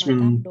attachment.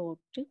 tam đồ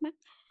trước mắt,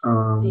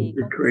 thì It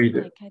con cũng xin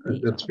created thầy khai thị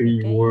the rõ về three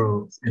cái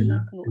worlds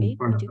ngụ in ý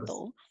của front chữ of us.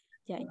 Tổ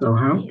dạy So cho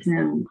thế how hệ sau.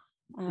 can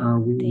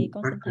Thì we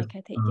con xin thầy practice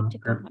khai thị giúp cho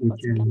con that ạ. we Con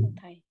xin cảm ơn can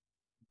thầy.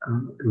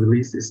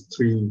 release these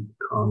three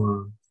karma,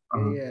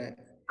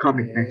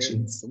 karmic Hệ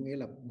actions? cũng nghĩa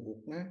là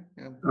buộc nó,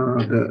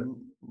 The niệm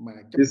mà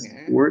chấp this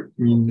ngã, word một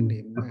cái means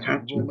niệm vô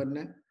attachment. minh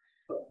á,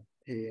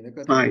 thì nó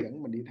có thể Like,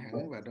 dẫn mình đi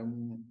thẳng vào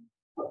trong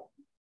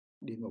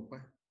địa ngục á.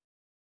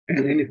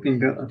 and anything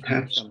that Chấp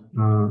attached,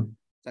 sanh.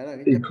 Tại là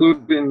cái chấp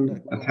including đó là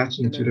cái vô minh, cho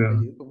attaching to nên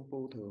phải giữ công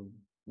phu thường,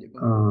 giữ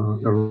công phu.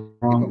 the Cái vọng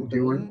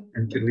wrongdoer, tưởng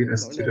and can bình lead thường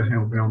us nổi to lên the thì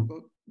hell mình realm. không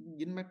có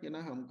dính mắc cho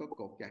nó, không có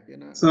cột chặt cho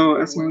nó, So không có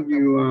as long quan as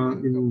tâm you đến are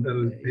nó, in không the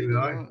để ý daily tới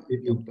life, nó. if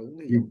Vọng tưởng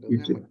thì vọng tưởng, you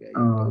mặc just kệ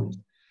vọng tưởng,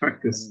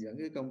 practice mình dẫn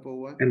cái công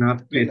phu á, and not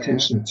pay như là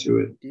attention to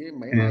it, chỉ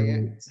mảy may á,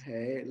 and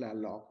hệ là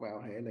lọt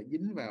vào, hệ là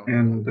dính vào, hệ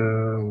là the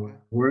vào á,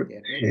 word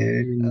kẹt đấy.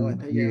 head, Ở ngoài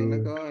thế gian nó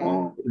you có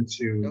fall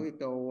into cái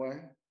câu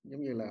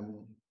giống như là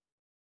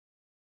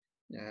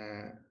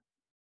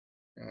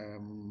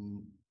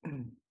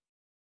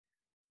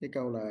cái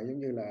câu là giống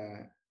như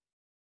là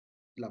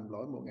lầm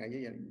lỗi một ngày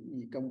với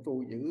công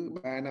phu giữ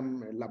 3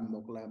 năm lầm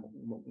một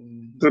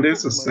So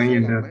there's a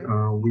saying that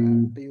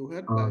we tiêu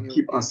hết bao nhiêu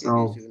keep cái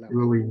ourselves sự làm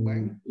really buôn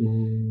bán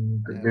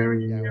in the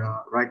very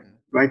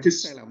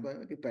righteous sai lầm đó,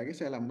 cái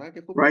sai lầm đó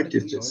cái phút đó nó dữ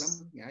dội lắm,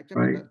 ngã chấp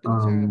right? đó, tính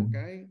sai một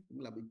cái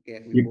cũng là bị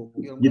kẹt bị buộc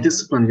vô You đó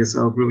discipline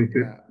yourself really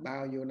good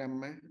bao nhiêu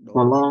năm á, for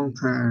a long bao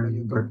time,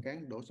 nhiêu công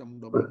cán đổ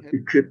xong đổ biển hết. but you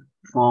could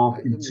fall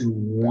into Ta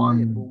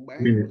thấy 1 buôn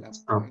bán minute làm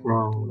of ăn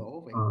wrong thua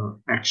lỗ vậy.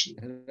 action.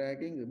 Ra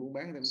cái người buôn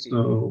bán So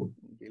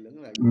kỳ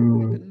lưỡng là giữ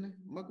uy tín,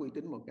 mất uy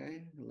tín một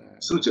cái là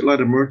so just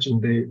like a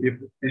merchant, they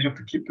have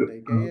to keep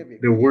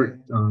their word,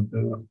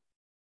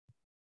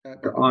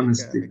 the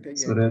honesty,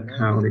 so that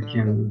how they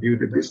can build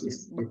the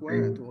business. Bất quá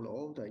thua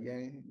lỗ thời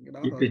gian cái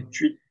đó If thôi. they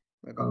treat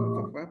Và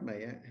còn Phật pháp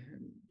này á,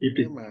 if nếu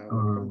it mà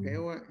không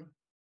khéo á,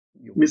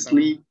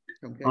 mislead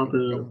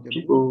other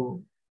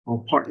people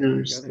or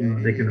partners,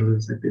 they're going to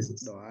lose their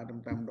business.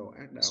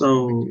 So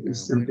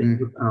it's same thing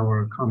with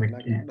our karmic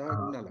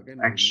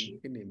action.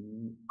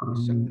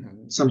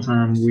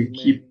 Sometimes we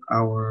keep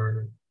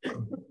our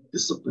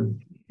discipline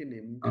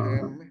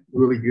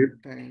really good,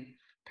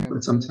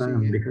 but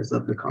sometimes because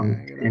of the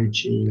karmic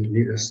energy,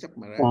 lead us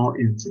fall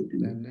into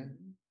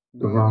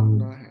the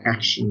wrong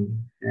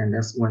action, and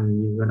that's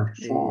when you're gonna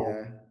fall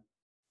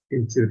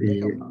into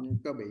the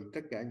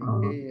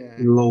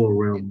lower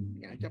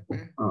realm,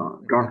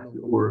 dark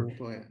world.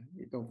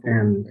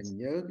 And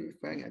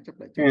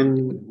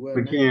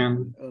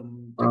again,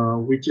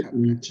 we just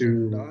need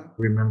to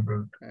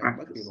remember the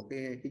practice.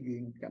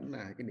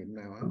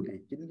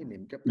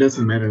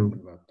 Doesn't matter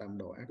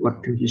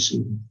what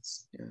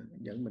conditions.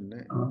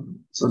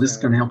 So this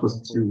can help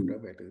us to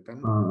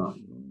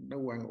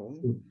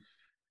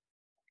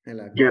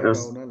get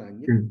us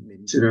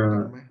into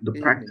the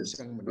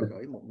practice.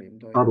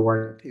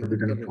 Otherwise, we're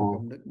going to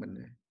fall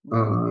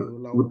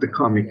with the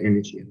karmic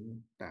energy.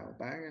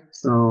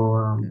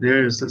 So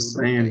there is a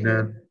saying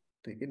that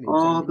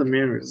all the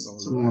merits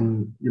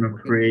someone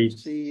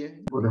creates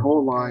for the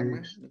whole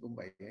life,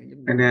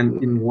 and then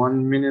in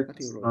 1 minute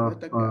of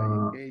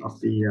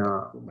the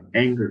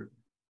anger,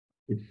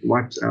 it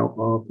wipes out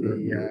all the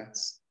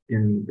merits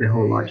in the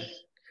whole life.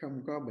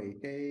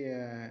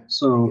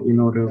 So in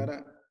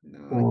order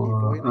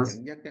for us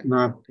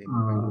not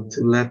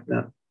to let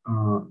that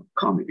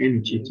karmic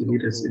energy to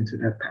lead us into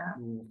that path,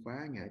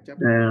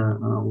 then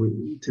we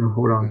need to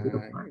hold on to the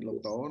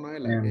practice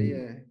and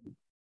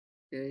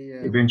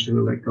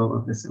eventually let go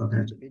of the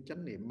self-hatred.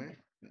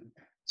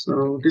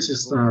 So this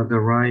is the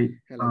right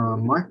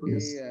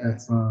mindfulness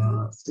as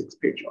Sixth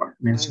Patriarch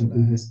mentioned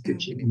in his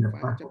teaching in the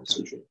Platform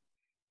Sutra.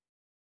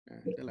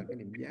 Tức là cái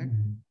niệm giác.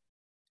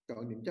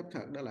 Còn niệm chấp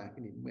thật đó là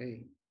cái niệm mê.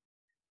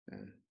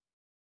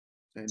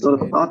 So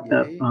the thought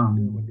that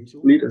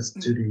lead us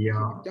to the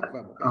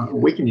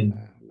awakening,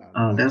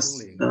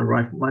 that's the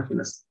right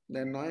mindfulness.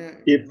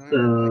 If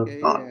the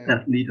thought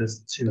that lead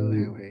us to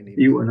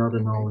view another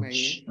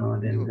knowledge,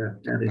 then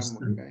that is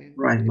the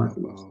right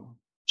mindfulness,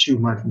 true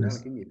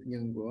mindfulness.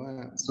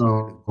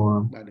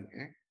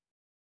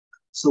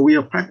 So we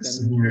are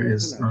practicing here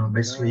is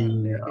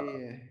basically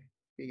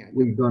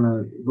we're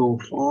gonna go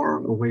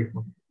far away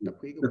from the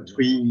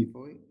three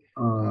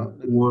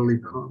worldly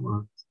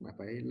karma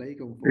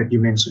that you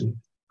mentioned.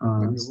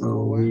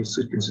 So we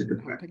should consider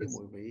practice.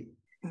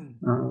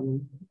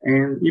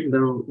 And even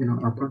though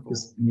our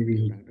practice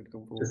maybe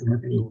doesn't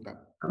have any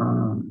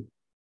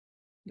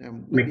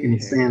make any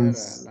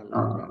sense,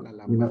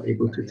 you're not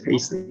able to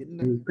taste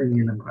anything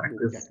in the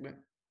practice,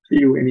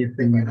 feel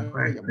anything in the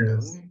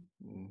practice,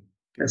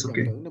 that's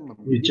okay.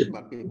 You just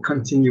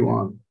continue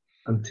on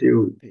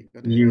until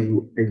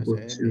you able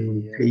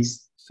to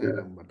taste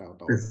the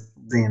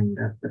Zen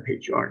that the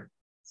patriarch,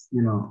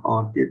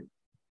 all did.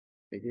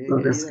 So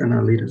that's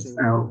gonna lead us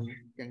out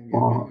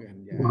for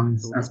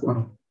once as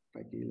well.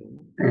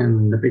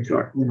 And the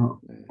patriarch,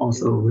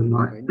 also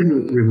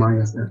remind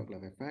us that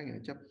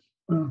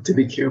to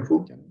be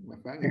careful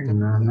and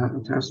not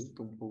attached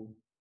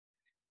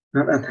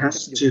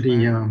to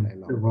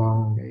the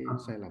wrong,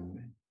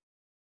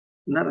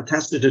 not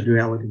attached to the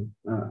duality.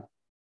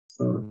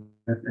 So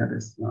that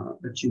is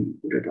that you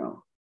put it down.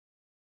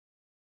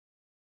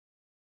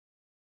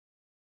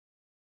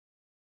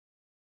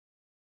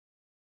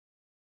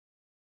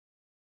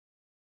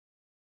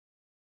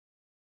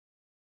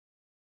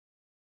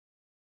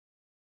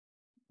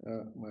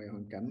 Mời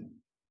Hoàn Cảnh.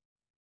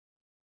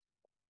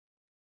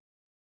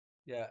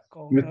 Dạ,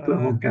 con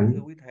thưa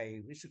quý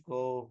thầy, quý sư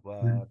cô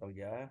và toàn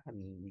giả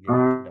hành giả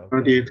đạo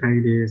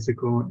tràng.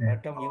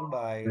 Trong những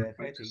bài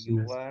khai thị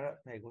vừa qua đó,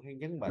 thầy cũng hay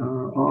nhấn mạnh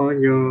trong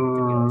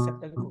những sách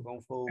tấn của công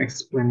phu.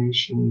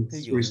 Thí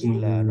dụ như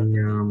là nó từ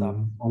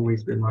tâm,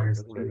 tức là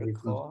rất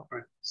khó,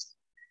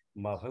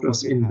 mà phải qua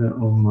cái hành của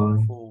công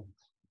phu.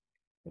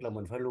 Tức là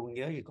mình phải luôn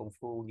nhớ về công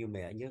phu như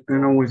mẹ nhớ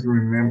con. Con đi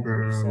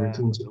xa,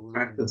 mình luôn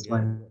luôn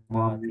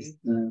nhớ thiết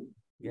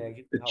giai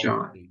dứt thâu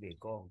nghĩ về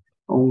con.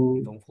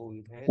 Công phu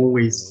như thế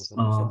mình sẽ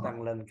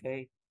tăng lên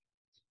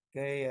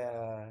cái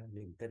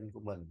niềm tin của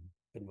mình,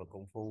 tin vào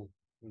công phu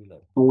như là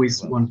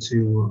always want to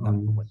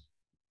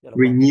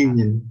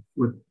reunion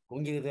with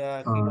cũng như khi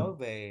nói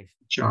về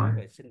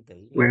sinh tử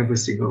wherever về we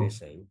sự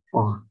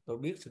go. tôi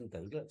biết sinh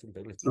tử là chuyện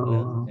So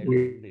lớn, đây là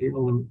những điều mà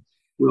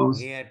mình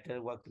nghe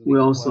qua kinh điển,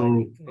 qua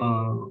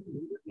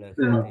những cái lời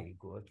khai thị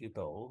của chư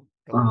tổ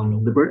trong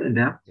luận the birth and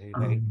death thì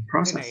vậy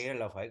process. cái này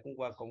là phải cũng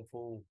qua công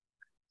phu,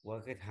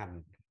 qua cái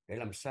hành để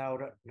làm sao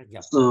đó nó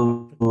nhập So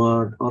chứ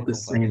all the không phải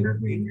saying đều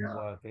that biết we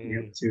qua cái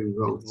have to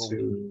go ngôn to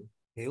ngữ,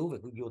 hiểu về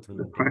cái vô the thường trong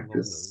ngôn ngữ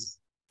practice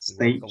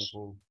qua công stage,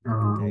 phu. we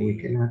Thầy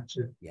cannot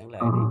giảng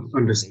lại để giúp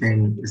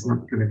understand. It's not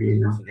going to be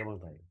enough. Xin cảm ơn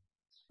thầy.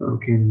 So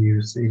can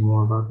you say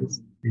more about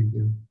this? Thank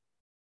you.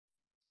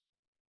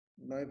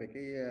 Nói về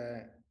cái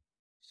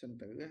sinh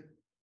tử á.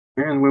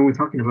 And when we're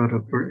talking about a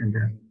birth and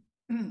death,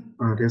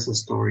 there's a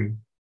story.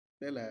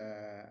 Tức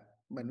là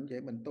mình cũng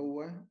vậy, mình tu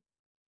á,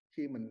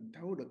 khi mình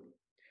thấu được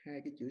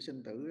hai cái chữ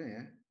sinh tử này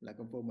á, là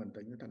công phu mình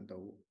tự nhiên thành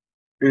tựu.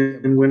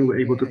 And when we're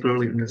able to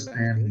thoroughly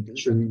understand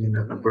the meaning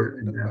of a birth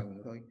and death,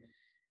 thôi.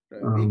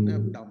 Rồi biết nó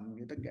đồng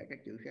như tất cả các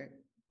chữ khác.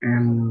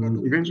 And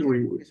eventually,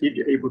 if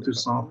you're able to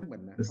solve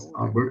this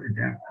birth and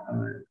death,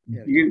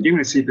 you're going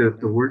to see that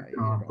the word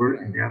birth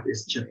and death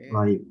is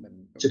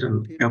just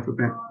an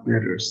alphabet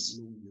letters.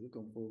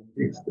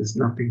 It's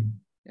nothing.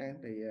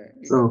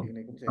 So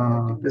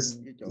this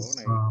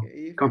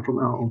come from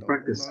our own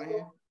practice.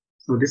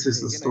 So this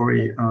is a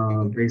story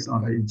based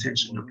on the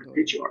intention of the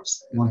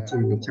patriarchs want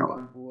to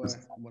tell us.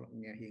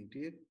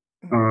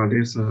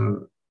 There's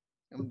a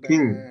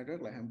king.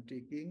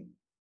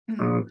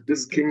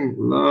 This king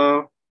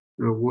loved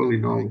the worldly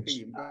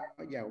knowledge,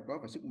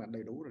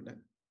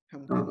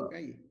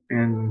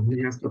 and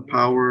he has the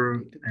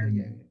power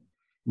and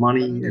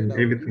money and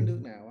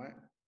everything.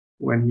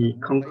 When he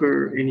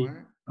conquer any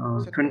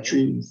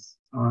countries,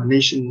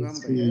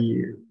 nations,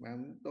 he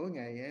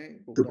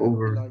took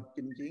over.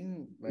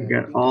 He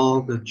got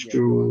all the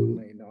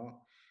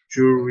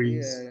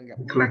jewelries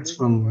he collects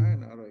from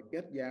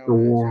the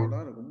war.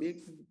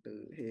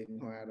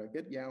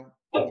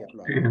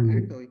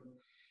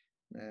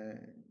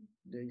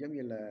 Giống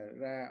như là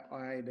ra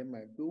oai để mà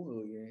cứu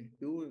người,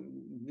 cứu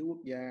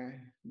quốc gia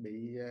bị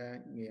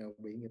nghèo,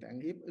 bị người ta ăn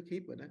hiếp, ức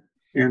hiếp rồi đó.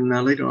 And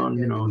later on,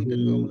 he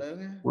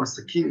was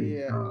the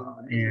king,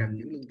 and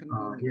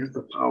he has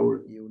the power,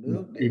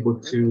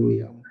 able to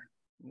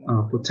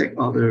protect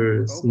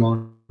other small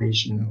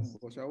nations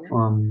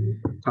from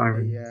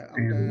tyrants.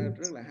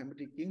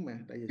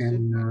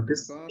 And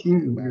this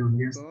king,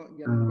 he has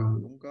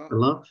the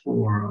love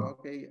for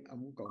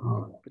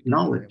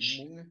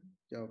knowledge.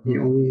 He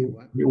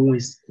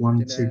always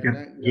wants to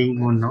gain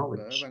more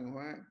knowledge.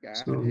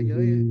 So he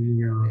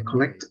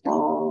collects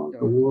all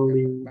the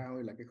worldly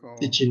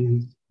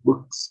teaching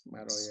books,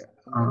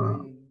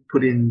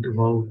 put in the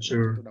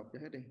vulture.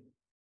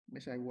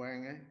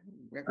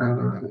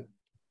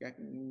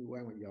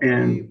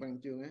 And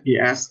he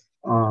asked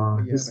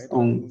his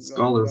own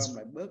scholars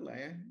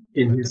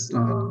in his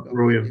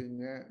royal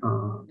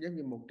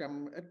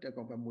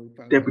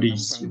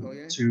deputies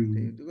to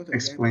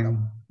explain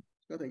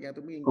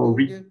or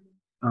read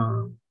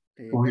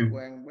for him.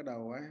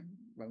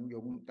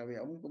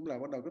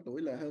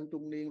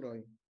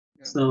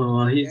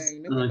 So he's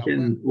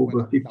getting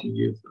over 50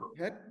 years old,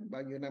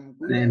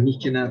 and he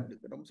cannot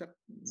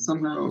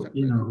somehow,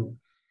 he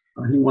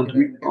wants to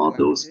read all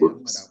those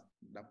books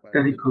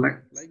that he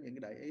collects,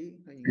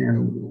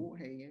 and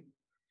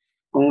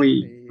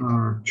only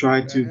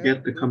try to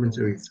get the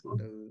commentaries from.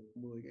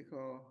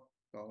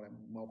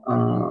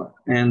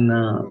 And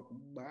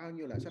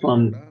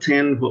from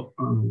 10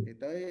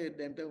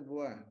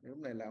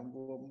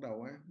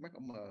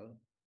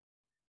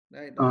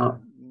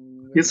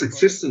 his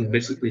assistant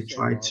basically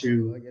tried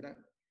to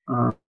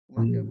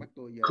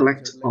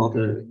collect all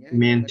the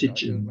main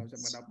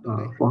teachings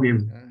for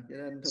him.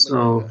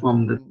 So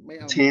from the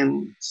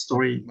 10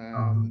 story,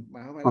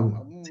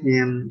 from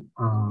 10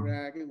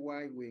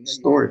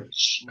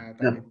 storage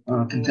that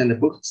contain the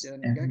books,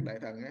 and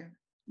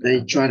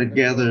they try to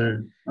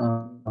gather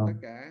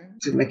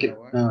to make it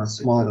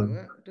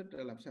smaller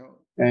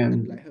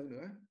and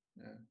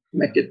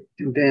make it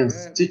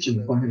condensed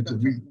teaching for him to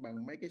read.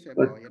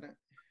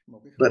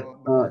 But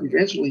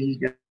eventually he's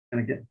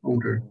gonna get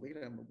older,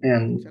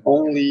 and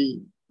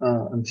only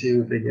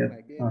until they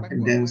get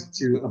condensed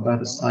to about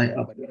the size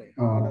of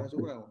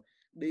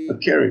a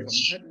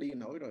carriage,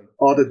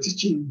 all the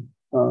teaching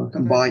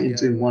combined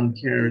into one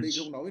carriage,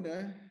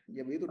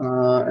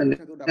 and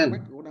then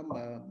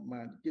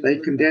they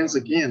condense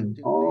again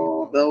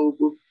all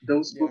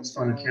those books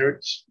on a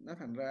carriage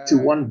to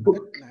one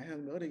book.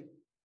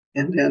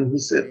 And then he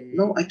said,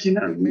 "No, I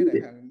cannot read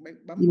it.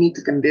 You need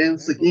to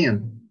condense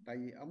again."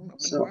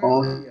 So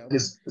all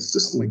his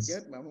assistants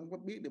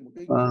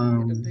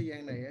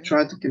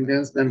try to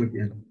condense them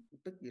again,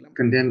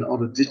 condense all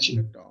the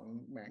teaching,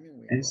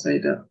 and say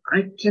that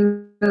I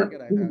cannot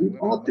read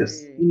all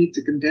this. You need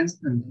to condense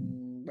them.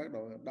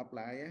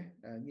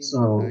 So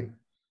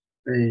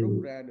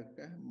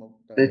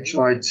they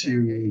try to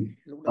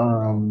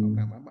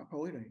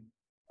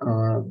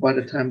by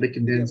the time they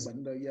condense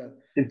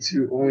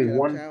into only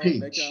one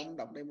page.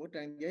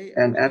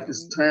 And at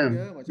this time,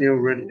 he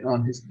already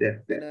on his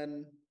deathbed.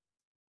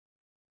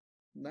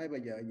 Nói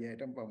bây giờ về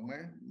trong vòng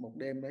một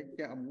đêm đấy,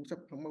 chắc ông cũng sắp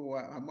không có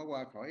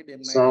qua khỏi đêm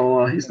nay. So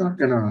he's not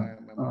gonna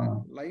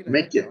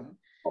make it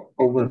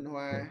over,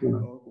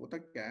 của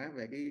tất cả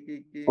về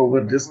cái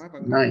over this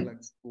night.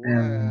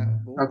 And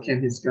how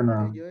can he's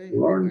gonna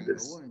learn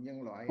this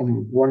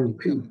from one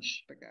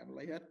page? Tất cả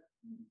lấy hết,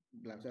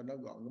 làm sao nó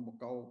gọn trong một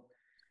câu.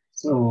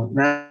 So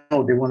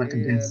now they want to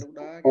condense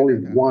only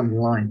one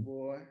line.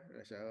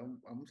 Sợ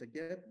ông sẽ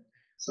chết.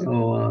 So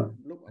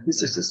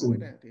his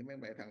assistant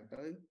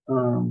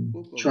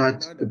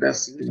tried the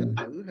best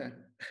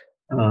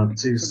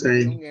to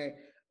say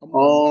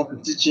all the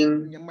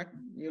teaching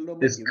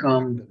is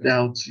come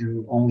down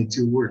to only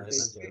two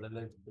words,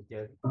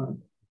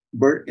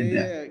 birth and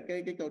death.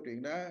 Cái câu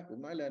chuyện đó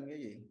cũng nói lên cái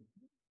gì?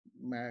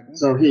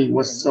 So he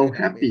was so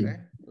happy.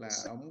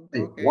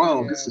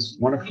 Wow, this is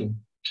wonderful.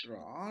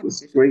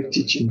 It's great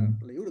teaching.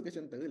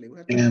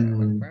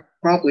 And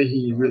probably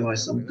he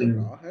realized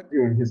something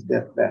during his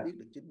deathbed.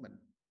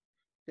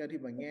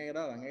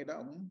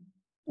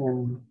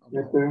 And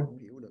later,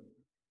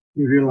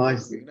 he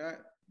realized it.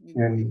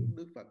 And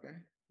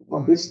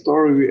from this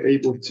story, we're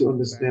able to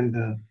understand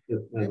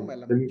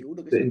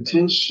the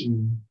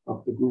intention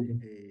of the Buddha.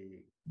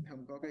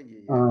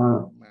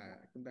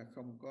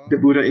 The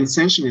Buddha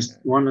intention is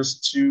want us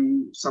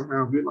to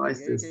somehow realize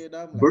this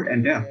birth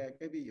and death.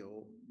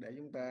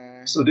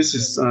 So this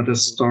is the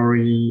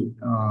story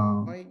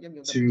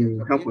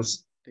to help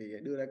us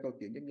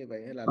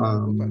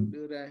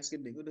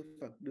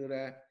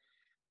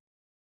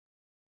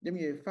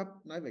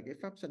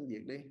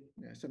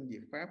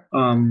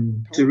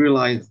to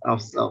realize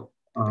ourselves.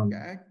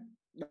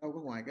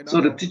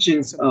 So the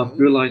teachings of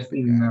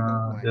realizing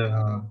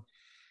the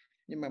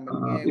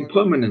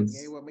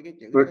impermanence,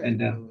 birth and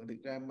death.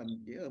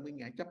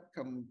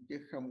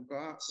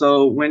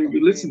 So when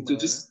you listen to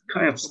this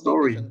kind of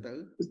story,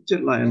 it's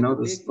just like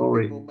another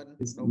story.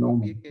 It's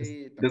normal.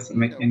 It doesn't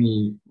make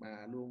any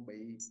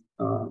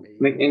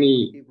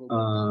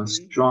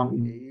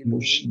strong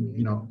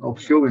emotion, or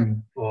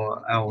feeling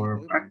for our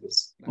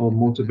practice or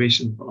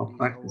motivation for our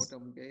practice.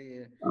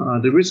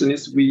 The reason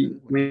is we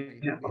may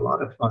have a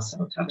lot of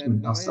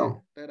self-attachment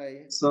ourselves.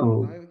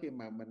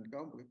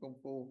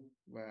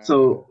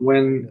 So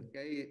when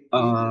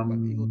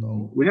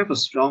we have a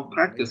strong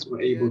practice,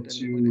 we're able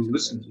to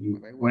listen to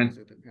you.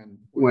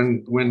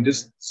 When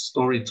this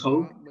story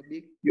told,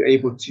 you're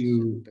able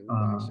to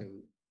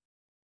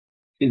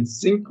in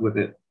sync with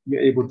it.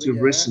 You're able to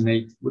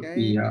resonate with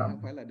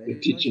the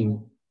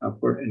teaching of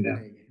birth and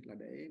death.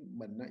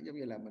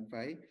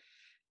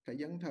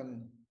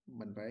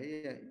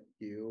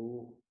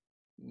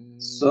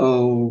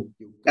 So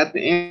at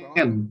the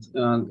end,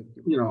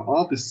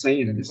 all the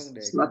saying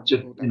is not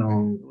just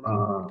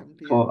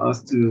for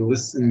us to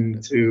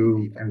listen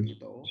to and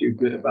feel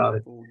good about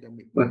it,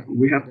 but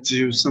we have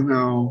to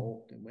somehow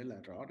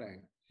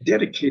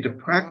dedicate a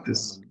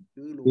practice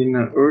in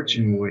an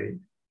urgent way.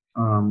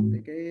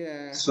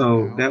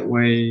 So that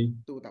way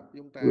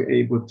we're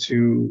able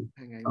to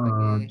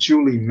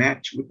truly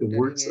match with the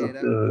words of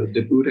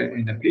the Buddha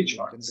and the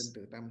patriarchs.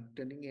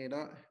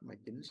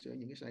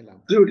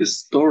 Through this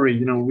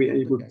story, we're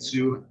able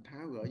to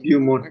feel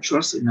more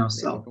trust in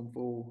ourselves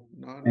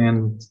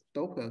and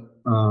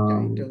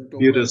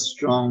build a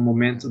strong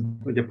momentum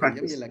for the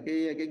practice.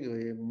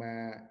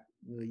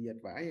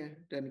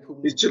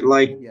 It's just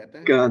like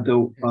the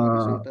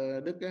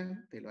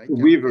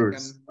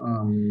weavers.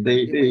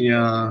 They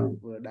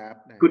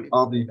put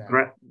all the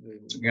thread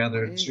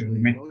together to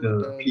make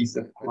the piece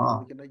of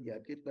cloth.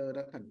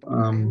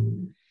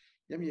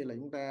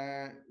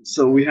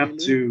 So we have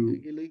to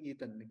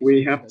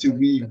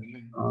weave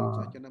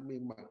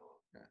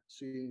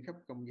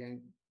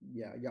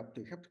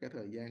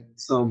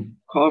so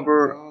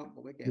cover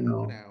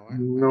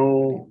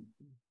no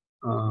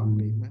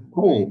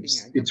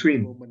holes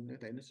between.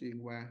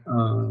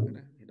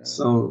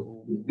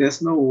 So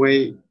there's no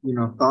way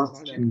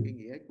thoughts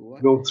can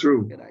go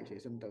through.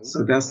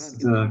 So that's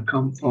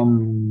come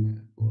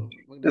from,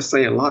 let's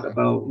say, a lot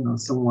about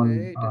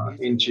someone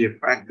into a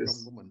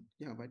practice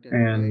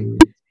and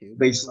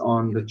based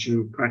on the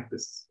true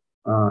practice.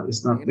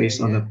 It's not based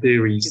on the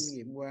theories.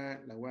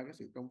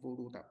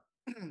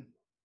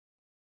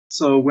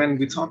 So when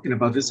we're talking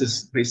about this,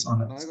 is based on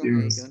the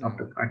experience of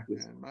the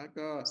practice.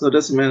 So it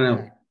doesn't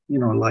matter,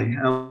 like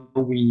how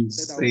we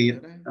say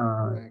it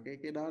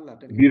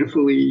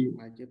beautifully,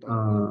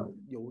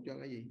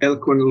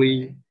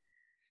 eloquently,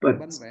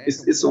 but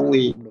it's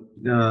only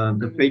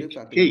the fake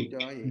cake.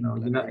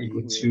 You're not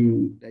able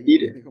to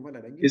eat it.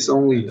 It's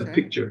only a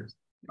picture.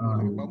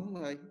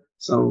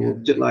 So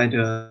just like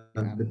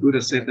the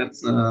Buddha said,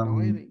 that's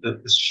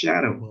the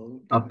shadow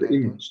of the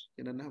image.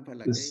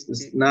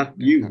 It's not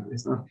you.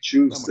 It's not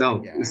true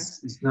self.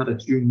 It's not a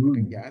true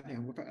moon.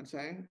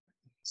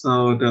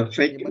 So the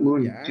fake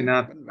moon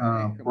cannot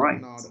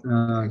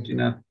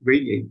cannot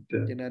radiate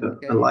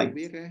the light,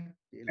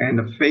 and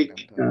the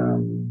fake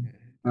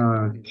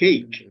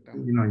cake,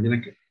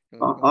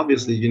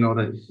 obviously, you know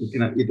that you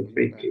cannot eat the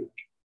fake cake.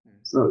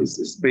 So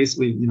it's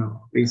basically, you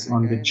know, based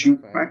on the true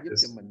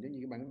practice.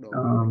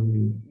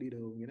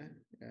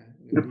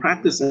 The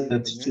practice and the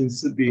teaching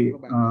should be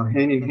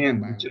hand in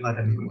hand, which is like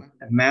a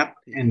map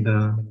and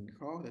the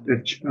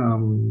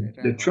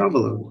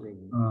traveler.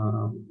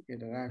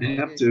 They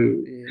have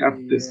to have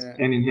this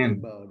hand in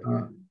hand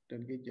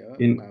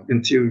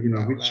until, you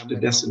know, reach the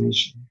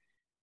destination.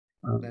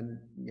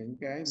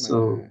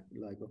 So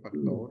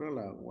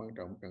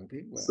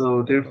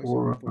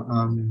therefore,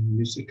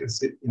 you should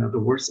consider, you know, the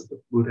words of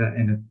the Buddha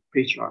and the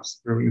patriarchs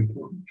very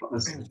important for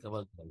us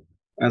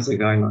as a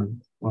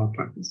guideline for our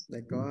practice.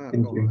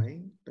 Thank you.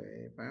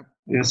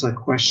 There's a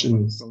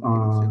questions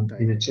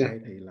in the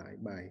chat.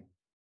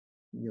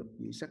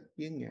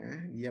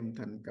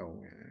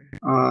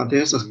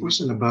 There's a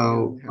question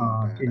about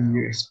can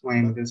you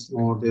explain this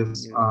more?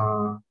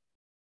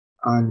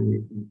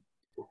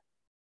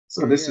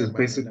 So this is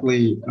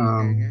basically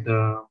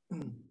the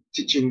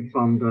teaching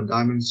from the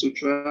Diamond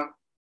Sutra.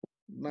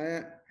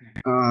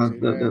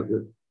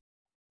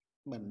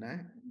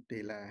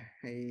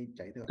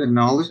 The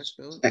knowledge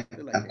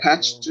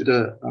attached to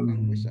the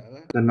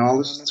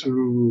knowledge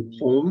through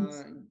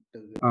forms,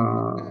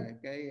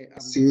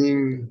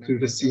 seeing through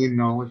the seeing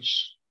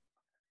knowledge,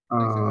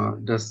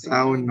 the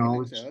sound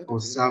knowledge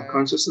or sound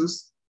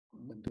consciousness,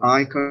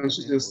 eye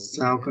consciousness,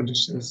 sound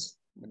consciousness.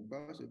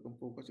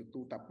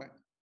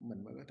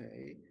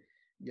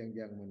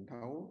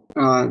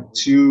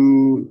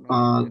 To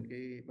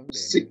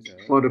seek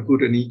for the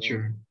Buddha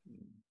nature.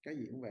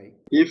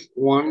 If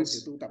one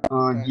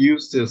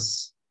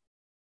uses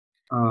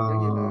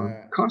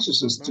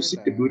consciousness to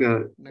seek the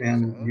Buddha,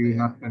 then you're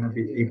not going to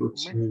be able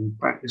to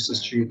practice the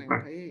street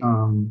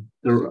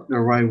the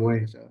right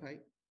way.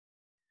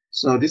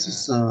 So this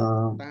is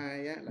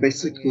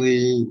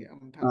basically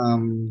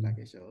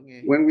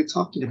when we're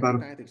talking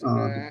about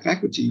the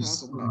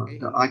faculties,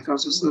 the eye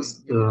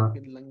consciousness, the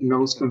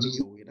nose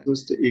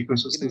consciousness, the ear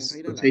consciousness,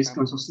 the taste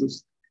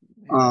consciousness.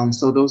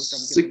 So those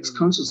 6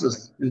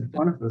 consciousnesses in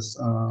front of us,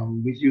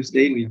 we use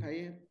daily.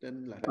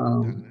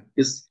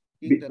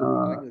 It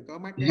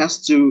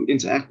has to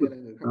interact with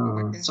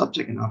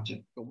subject and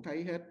object.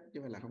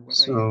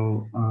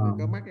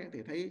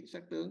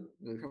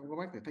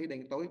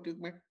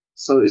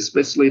 So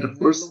especially the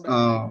first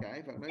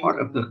part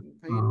of the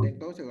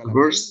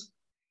verse,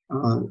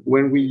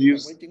 when we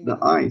use the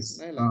eyes,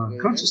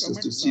 consciousness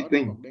to see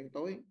things,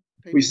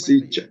 we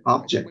see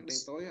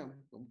objects,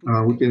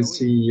 we can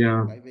see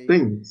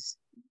things.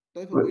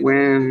 But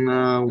when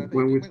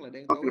we're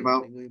talking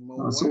about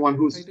someone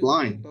who's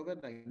blind,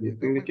 you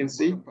think they can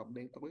see?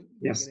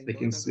 Yes, they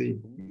can see.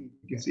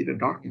 You can see the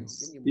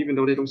darkness, even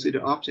though they don't see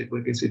the object, but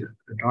they can see the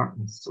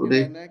darkness. So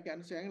they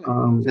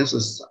this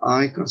is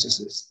eye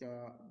consciousness.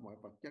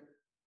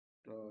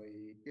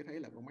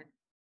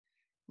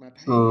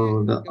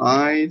 So the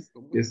eye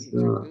is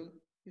the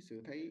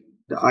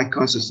eye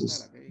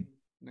consciousness,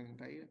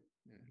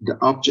 the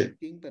object.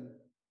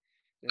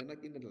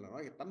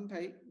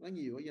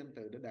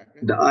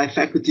 The eye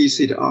faculty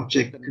see the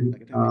object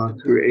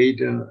create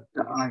the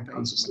eye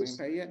consciousness.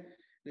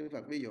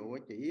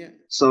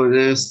 So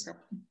there's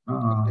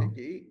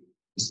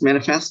it's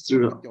manifest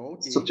through the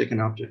subject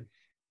and object.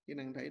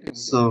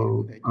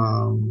 So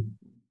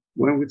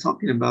when we're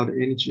talking about the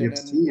energy of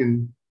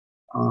Thien,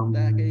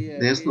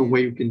 there's no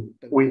way you can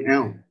point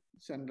out,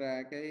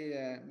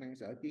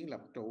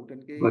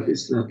 but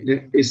it's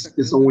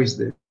always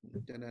there.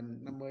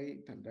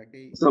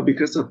 So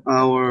because of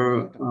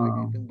our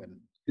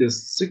the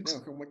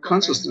 6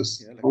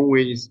 consciousness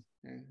always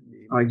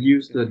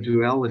use the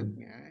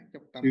duality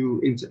to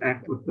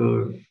interact with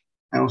the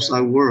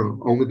outside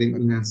world or within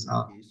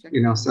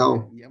in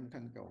ourselves.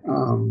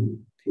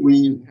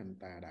 We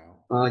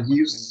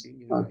use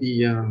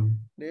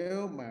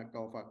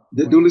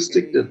the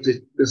dualistic,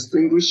 the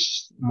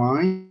distinguished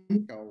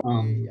mind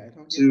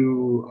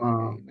to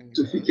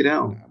figure it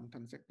out.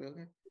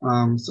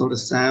 So the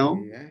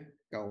sound,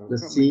 the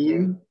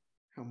seeing,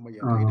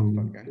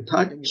 the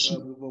touch,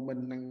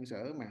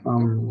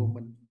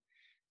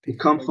 it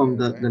comes from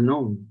the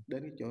known.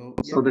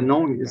 So the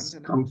known is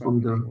come from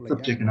the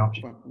subject and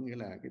object.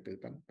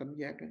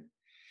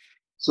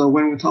 So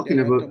when we're talking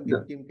about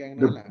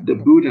the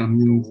Buddha,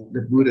 means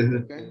the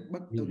Buddhahood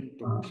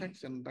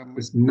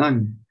is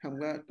none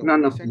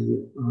of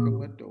the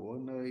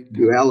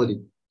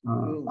duality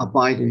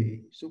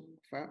abiding.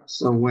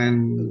 So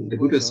when the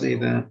Buddha say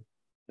that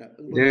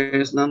there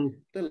is none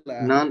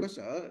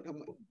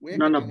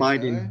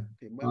abiding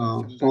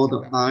for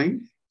the eye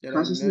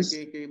consciousness,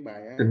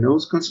 the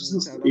nose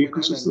consciousness, the ear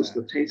consciousness,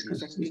 the taste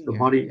consciousness, the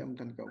body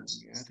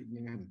consciousness,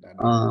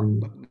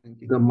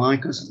 the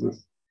mind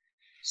consciousness.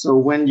 So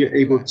when you're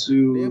able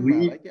to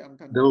read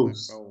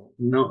those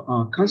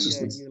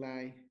consciousness,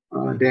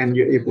 then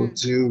you're able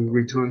to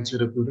return to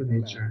the Buddha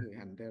nature.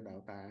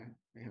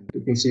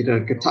 You can see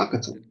the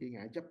Katakata.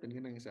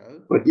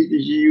 But if you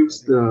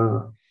use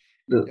the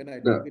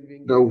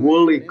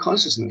worldly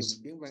consciousness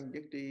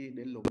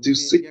to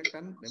seek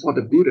for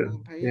the Buddha,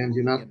 then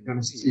you're not going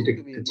to see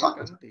the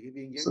Tathagata.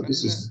 viên giác So tánh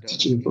this đó, is trở thành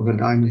teaching cái from the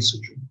đạo Diamond đi.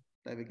 Sutra.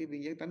 Tại vì cái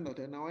viên giác tánh đâu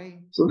thể nói.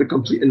 So the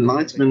complete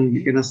enlightenment,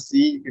 you cannot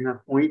see, you cannot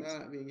point, Đó,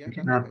 viên giác you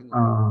tánh cannot. phải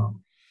ngộ.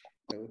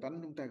 Tự tánh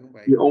chúng ta cũng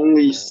vậy. You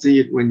only Ngộ. see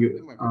it when Nếu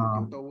mà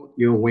không chịu tu,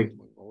 you're awake.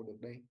 ngộ được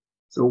đây.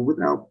 So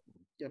without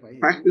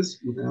practice,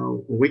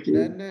 without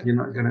awakening, you're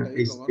not gonna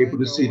be able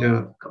to see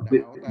the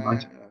complete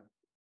enlightenment.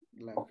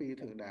 Là phi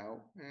thường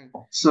đạo.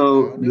 So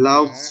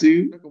Lao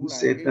Tzu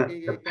said that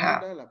the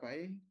path. Đó là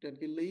phải trên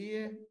cái lý,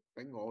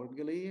 phải ngộ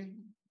cái lý.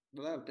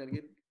 Đó là trên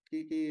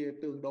cái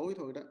tương đối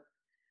thôi đó.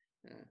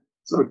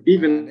 So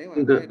even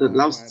the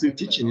Lao Tzu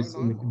teaching is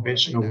in the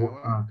conventional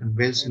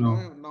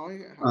nói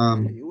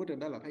hiểu trên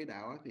đó là thấy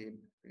đạo thì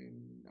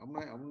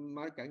ông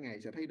nói cả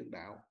ngày sẽ thấy được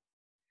đạo.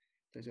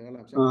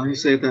 He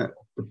said that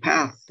the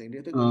path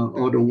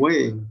or the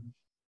way.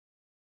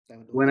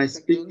 When I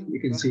speak, you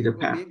can see the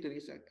path.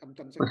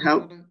 But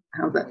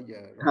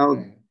how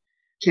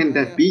can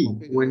that be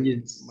when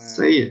you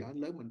say it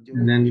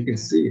and then you can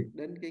see it?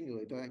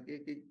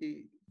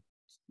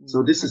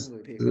 So this is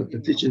the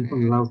teaching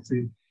from Lao Tzu.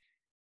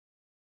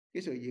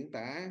 Cái sự diễn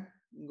tả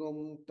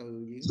ngôn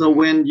từ diễn so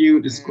when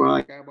you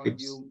describe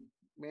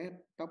mét,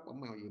 tóc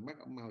ổng màu gì, mắt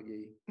ổng màu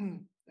gì,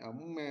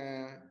 ổng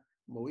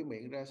mũi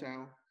miệng ra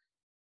sao,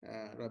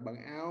 rồi bằng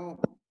áo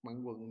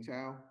bằng quần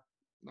sao,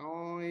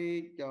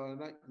 nói cho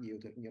nó nhiều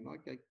thật nhiều, nói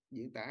cho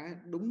diễn tả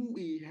đúng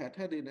y hệt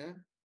hết đi nữa,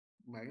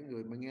 mà cái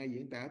người mà nghe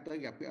diễn tả tới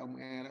gặp cái ông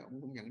A đó,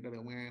 ông không nhận ra được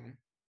ông A nữa.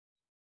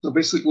 So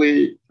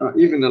basically,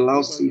 even the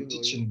Lao Tzu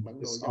teaching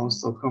is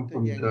also come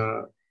from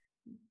the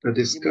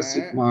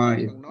discursive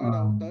mind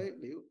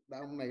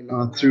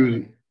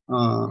through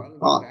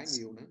thoughts.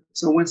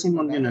 So when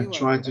someone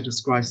try to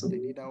describe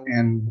something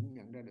and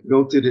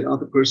go to the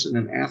other person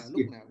and ask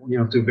if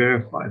to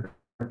verify that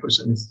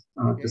person's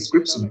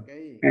description,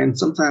 and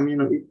sometimes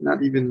it's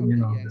not even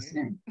the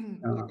same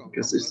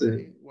because it's a.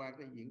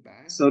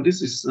 So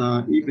this is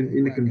even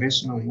in the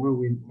conventional world,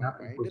 we're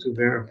not able to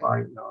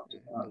verify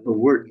the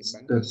words,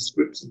 the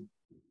description.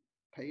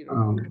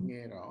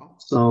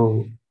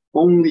 So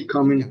only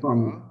coming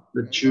from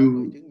the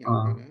true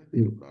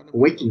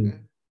awakening,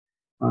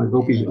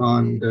 go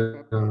beyond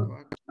the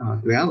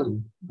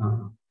duality.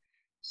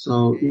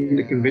 So in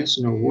the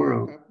conventional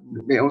world,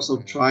 they also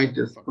tried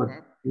this, but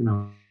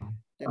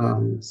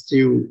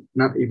still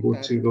not able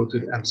to go to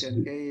the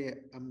absolute.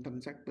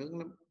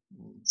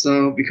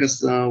 So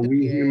because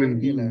we human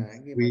beings,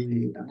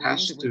 we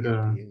attach to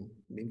the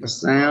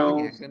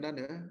sound,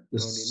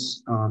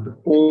 the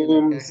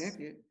forms,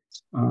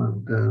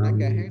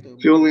 the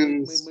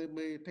feelings.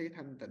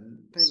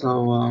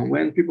 So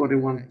when people they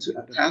want to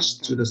attach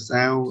to the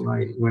sound,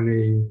 like when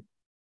they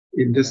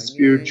in the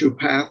spiritual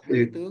path,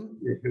 they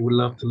would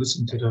love to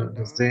listen to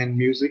the Zen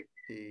music,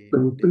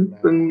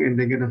 and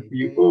they're gonna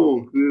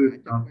feel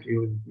good, I'm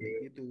feeling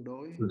good.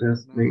 So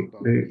that's they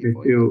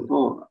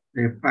feel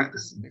they're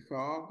practicing.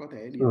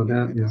 So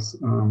that is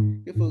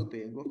cái phương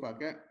tiện của Phật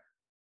á,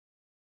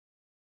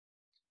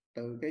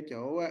 từ cái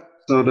chỗ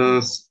so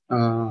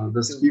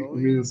the speaker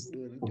means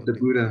of the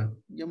Buddha.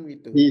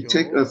 He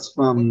take us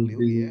from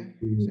the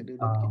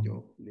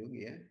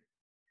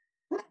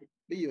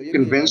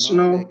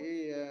conventional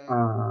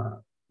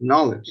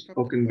knowledge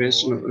or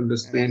conventional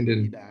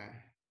understanding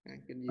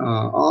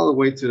all the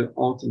way to the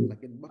ultimate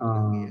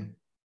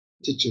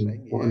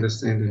teaching or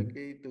understanding.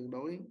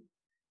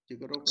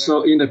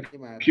 So in the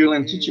Pure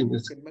Land teaching,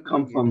 it's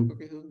come from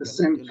the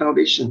same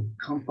foundation,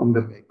 come from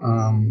the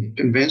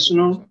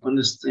conventional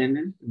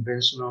understanding,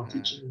 conventional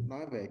teaching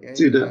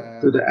to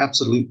the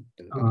absolute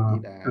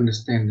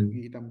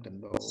understanding.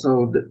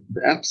 So the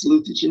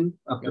absolute teaching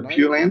of the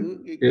Pure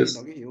Land is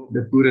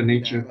the Buddha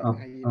nature of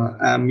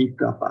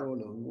Amitabha.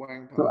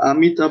 So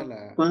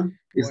Amitabha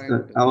is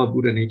our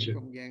Buddha nature.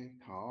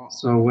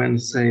 So when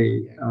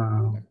say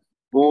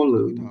vô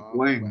lượng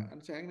quang,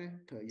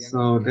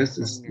 so this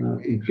is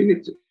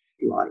infinite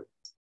life.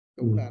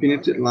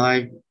 Infinite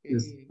life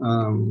is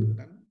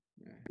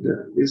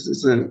this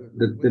is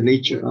the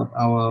nature of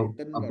our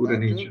Buddha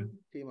nature,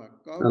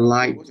 the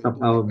light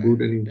of our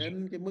Buddha nature.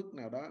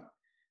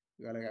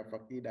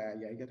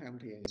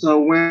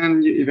 So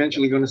when you're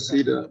eventually going to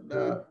see the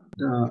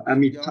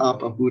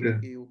Amitabha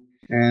Buddha,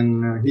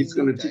 and he's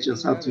going to teach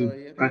us how to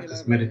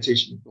practice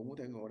meditation.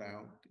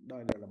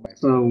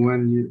 So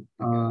when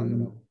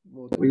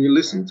you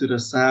listen to the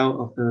sound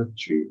of the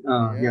tree,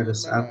 the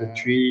sound of the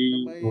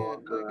tree or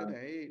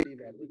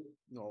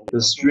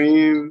the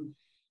stream,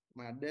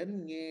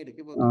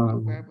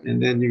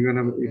 and then you're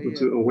gonna be able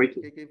to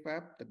awaken.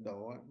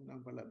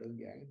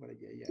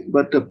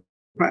 But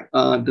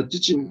the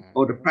teaching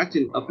or the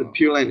practice of the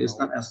Pure Land is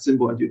not as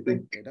simple as you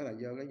think.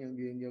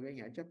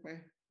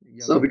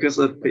 So because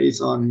it's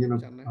based on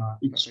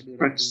each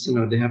practice,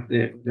 they have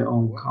their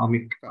own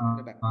karmic.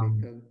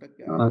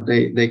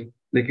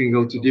 They can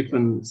go to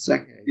different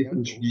sect,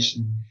 different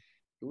tradition.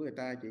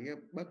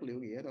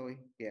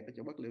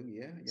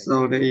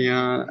 So they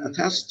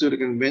attach to the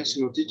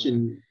conventional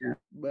teaching,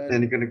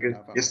 then you're gonna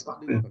get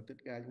stuck there.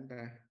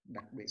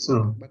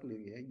 So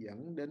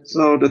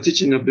the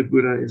teaching of the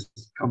Buddha is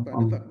come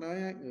from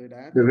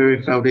the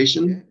very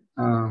foundation,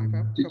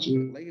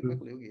 teaching. lấy cái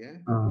phát liệu nghĩa,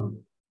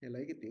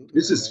 lấy cái tiểu thừa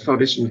This is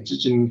foundation of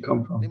teaching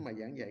come from. Nếu mà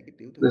giảng dạy cái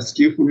tiểu thừa, The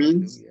skillful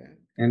means,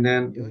 and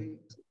then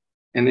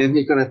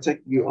he's gonna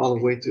take you all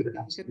the way to the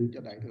absolute.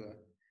 Cho đại thừa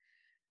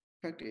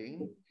phát triển,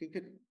 khuyến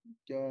khích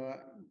cho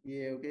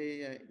gieo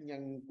cái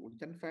nhân của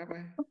chánh pháp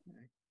á,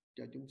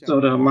 cho chúng sanh.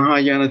 So the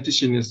Mahayana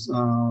teaching is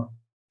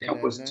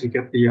help us to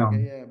get the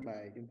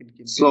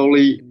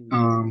slowly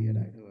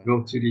go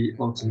to the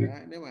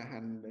ultimate. Nếu mà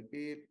hành được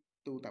cái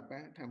tu tập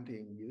á, tham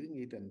thiền giữ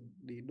nghi tịnh,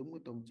 đi đúng cái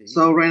tôn chỉ.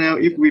 So right now,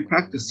 if we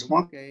practice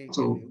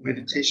Huatou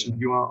meditation,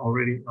 you are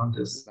already on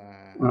this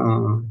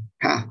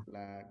path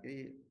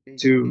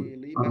to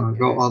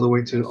go all the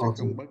way to the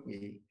ultimate.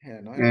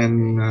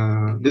 And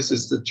this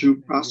is the true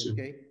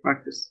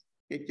practice.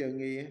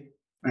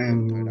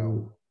 And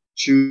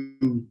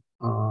true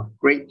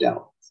great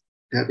doubt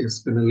that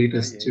is going to lead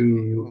us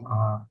to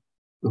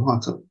the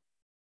Huatou.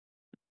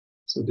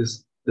 So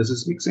does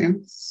this make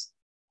sense?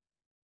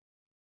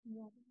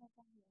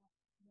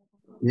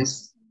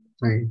 Yes,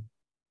 thầy.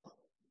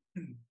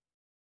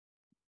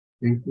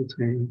 Thank you,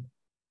 thầy.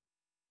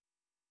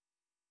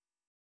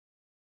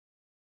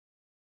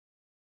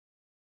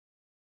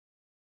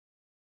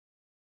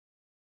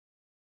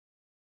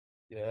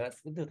 Dạ,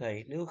 kính thưa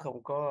thầy, nếu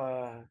không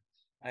có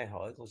ai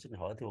hỏi, con xin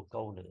hỏi thêm một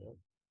câu nữa.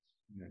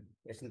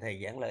 Để xin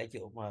thầy giảng lại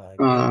chỗ mà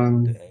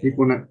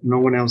if no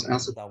one else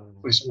asks a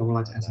question, I would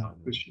like to ask a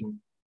question.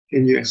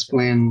 Can you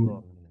explain?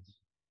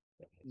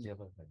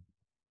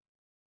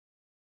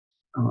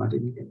 I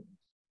didn't get it.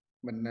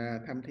 Mình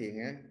tham thiền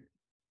á,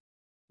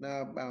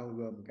 nó bao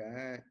gồm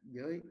cả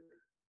giới.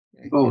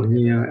 Oh,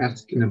 you're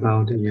asking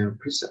about the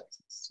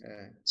precepts.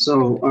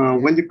 So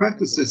when you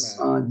practice this,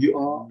 you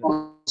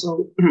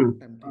also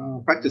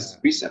practice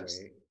precepts.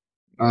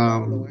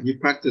 You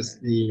practice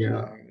the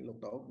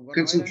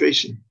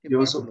concentration. You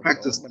also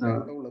practice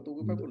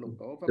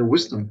the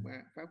wisdom.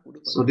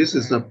 So this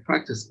is the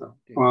practice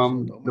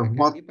from the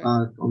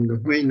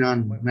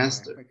Huainan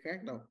master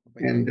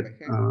and the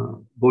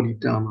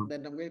Bodhidharma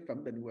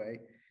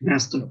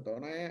master.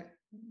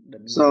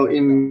 So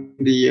in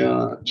the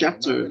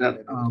chapter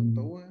that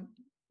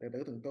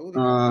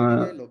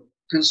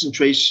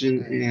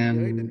concentration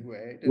and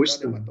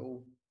wisdom,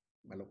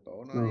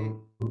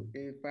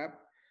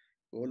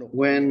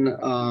 when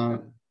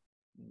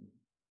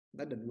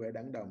nó định huệ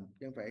đẳng đồng,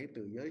 chứ không phải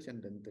từ giới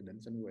sanh định, từ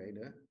định sanh huệ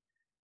nữa.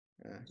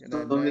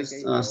 So his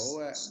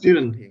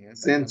student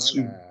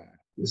Sensu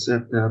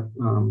said that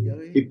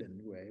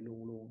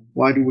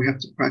why do we have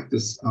to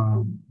practice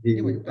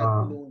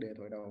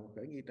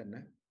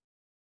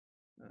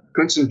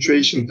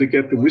concentration to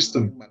get the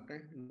wisdom?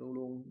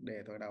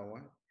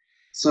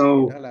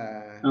 So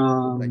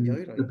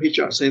the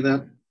patriarch say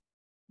that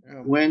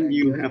when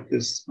you have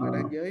this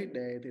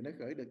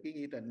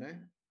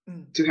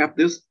to have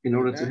this in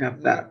order to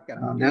have that,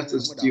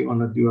 that's still on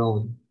the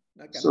duality.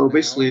 So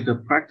basically the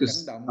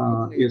practice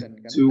is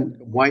to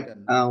wipe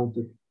out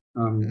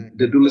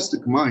the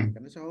dualistic mind.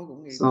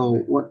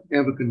 So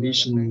whatever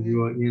condition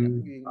you are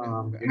in,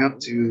 you have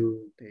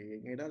to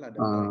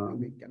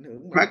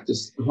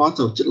practice the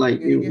Huatou. Just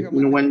like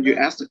when you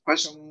ask the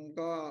question,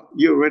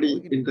 you're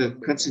already in the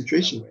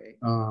concentration.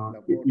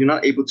 You're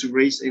not able to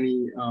raise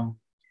any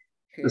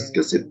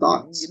discursive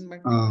thoughts.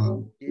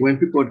 When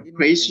people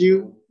praise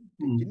you,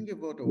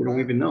 you don't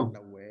even know.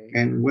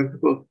 And when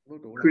people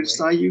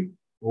criticize you,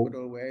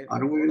 I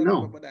don't even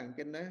know.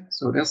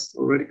 So that's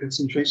already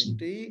concentration.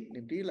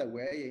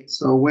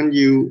 So when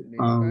you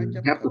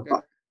have the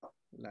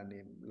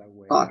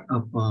thought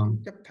of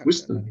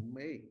wisdom,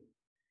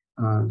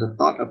 the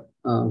thought of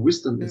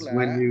wisdom is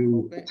when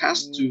you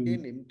attach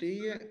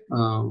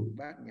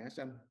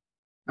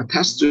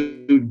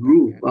to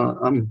group,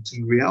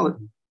 to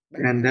reality,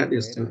 and that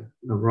is the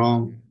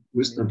wrong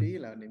wisdom.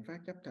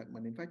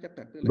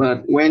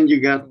 But when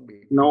you got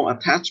no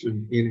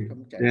attachment in it,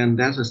 then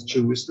that is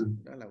true wisdom.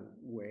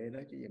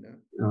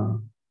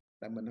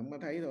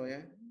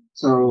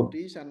 So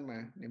the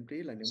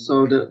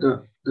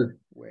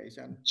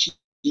chi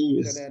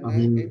is,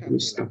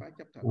 wisdom.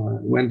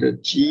 When the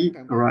chi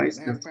arises,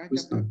 that's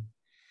wisdom.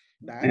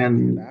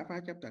 And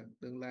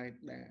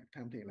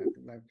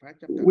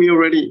we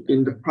already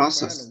in the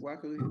process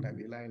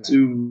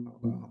to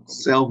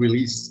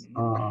self-release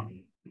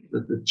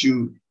the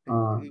true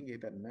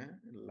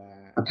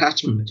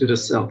attachment to the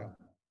self.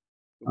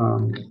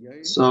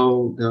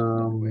 So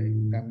the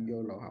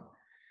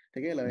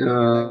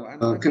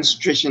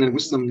concentration and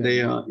wisdom,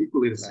 they are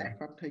equally the same.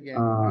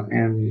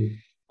 And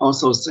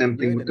also same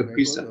thing with the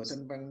precepts.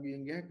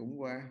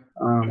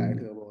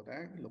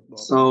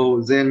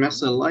 So Zen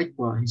Master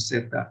likewise, he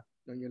said that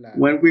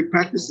when we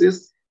practice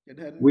this,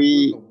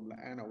 we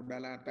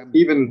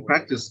even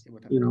practice,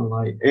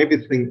 like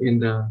everything in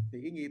the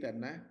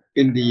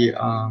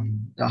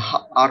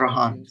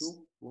Arahant's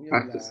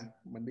practice.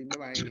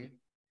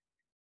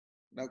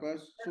 Đâu có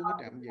xuống cái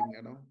trạm dừng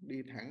nào đâu,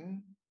 đi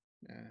thẳng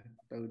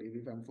từ địa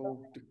vị phàm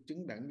phu trực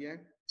chứng đẳng giác.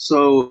 So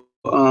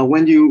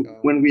when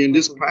we're in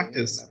this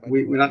practice,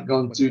 we're not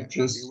going to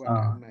just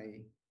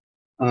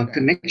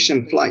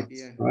connection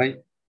flights, right?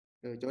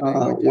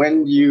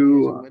 when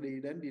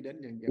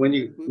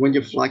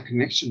you fly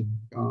connection,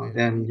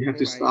 then you have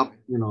to stop,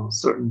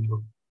 certain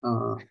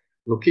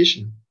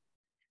location.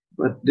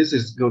 But this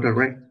is go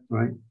direct,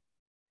 right?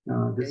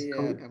 This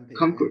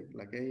conquer.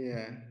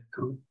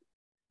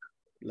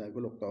 Lời của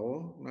Lục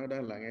Tổ nói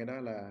đó là ngay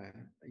đó là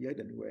giới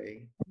định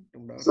huệ.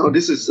 So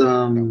this is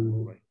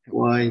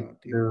why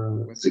the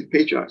Sikh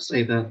patriarchs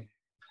say that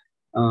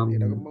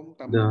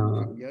the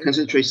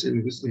concentration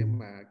in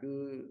wisdom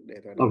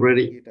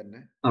already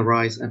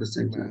arise at the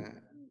same time.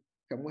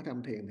 Không có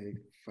tham thiền thì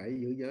phải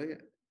giữ giới.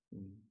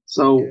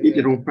 So if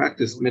you don't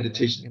practice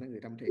meditation,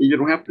 if you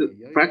don't have to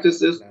practice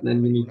this,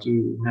 then you need to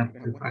have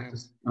to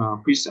practice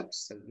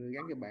precepts.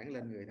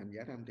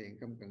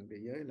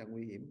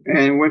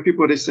 And when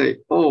people they say,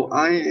 "Oh,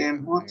 I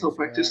am Huatou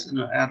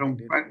practitioner, I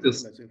don't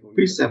practice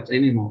precepts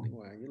anymore,"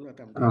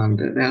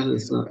 that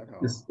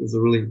is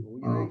really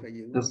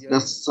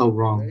that's so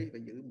wrong.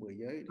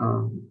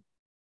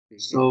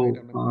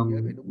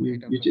 You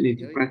just need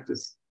to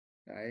practice.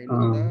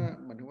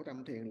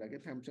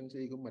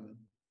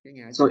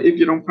 So if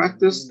you don't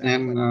practice,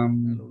 then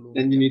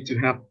you need to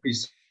have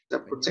precepts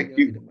that protect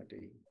you.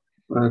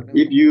 But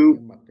if you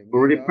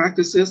already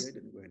practice this,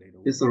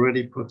 it's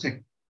already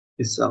protect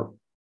itself.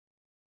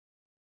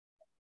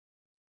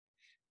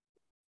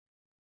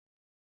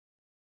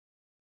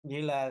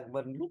 Vậy là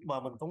lúc mà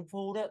mình công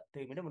phu đó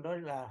thì nếu mình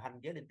nói là hành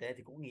giới định tuệ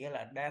thì cũng nghĩa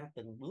là đang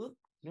từng bước.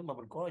 Nếu mà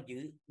mình có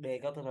giữ đề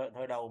cao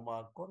thời đầu mà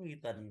có nghi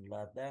tình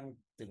là đang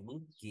từng bước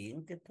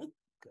chuyển cái thức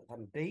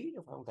thành trí,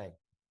 đó phải không thầy?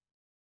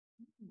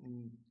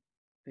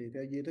 Thì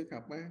theo duy thức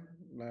học á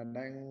là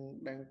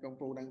đang công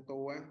phu, đang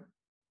tu á,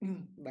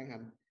 đang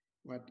hành,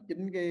 mà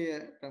chính cái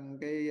trong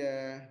cái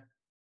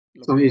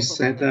so he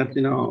said that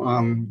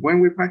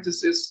when we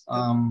practice this,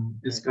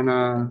 it's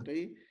gonna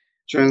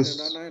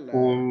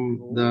transform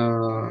the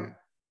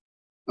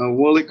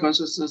worldly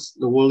consciousness,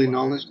 the worldly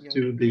knowledge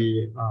to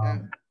the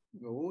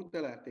ngũ,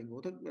 tức là tiền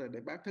ngũ thức để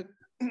bát thức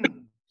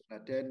là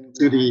trên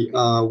to the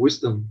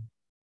wisdom.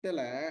 Tức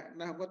là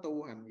nó không có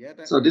tu hành gì hết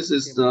á. So this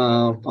is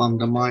from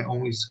the mind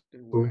only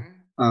school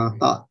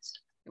thoughts.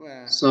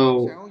 So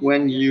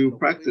when you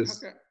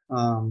practice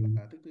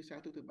thức thứ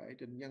 6, thức thứ 7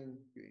 trên nhân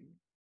chuyển.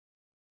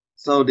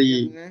 So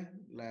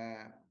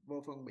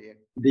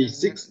the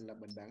sixth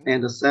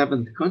and the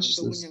seventh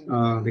consciousness,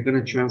 they're going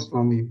to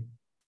transform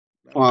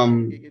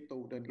from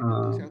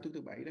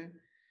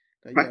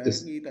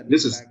practice.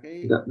 This is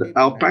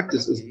our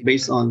practice is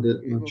based on the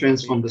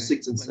transform the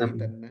sixth and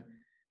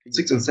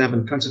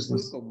seven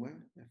consciousness.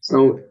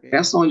 So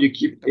as long as you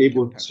keep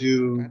able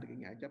to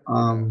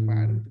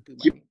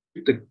keep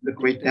the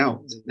great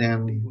doubt,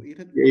 then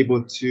you're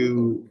able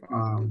to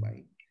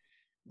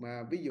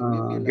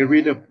get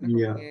rid of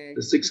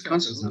the sixth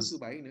consciousness.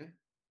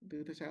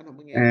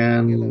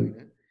 And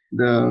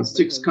the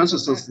sixth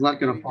consciousness is not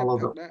going to follow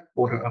the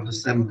order of the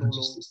seven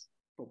consciousness.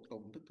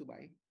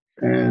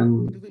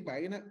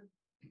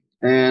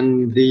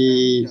 And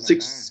the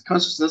sixth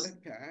consciousness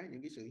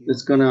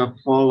is going to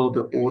follow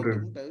the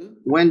order.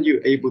 When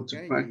you're able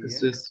to practice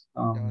this,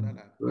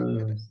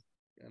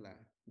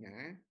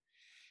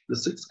 the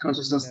sixth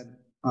consciousness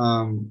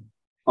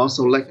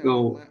also let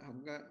go.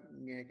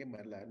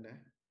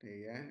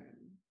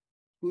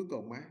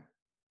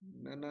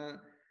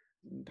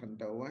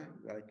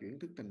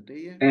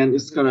 And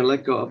it's going to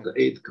let go of the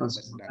eighth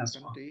consciousness as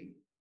well.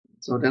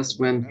 So that's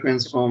when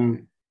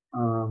transform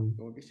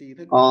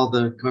all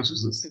the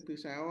consciousness.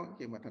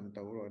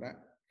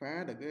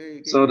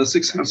 So the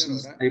sixth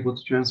consciousness is able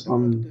to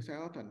transform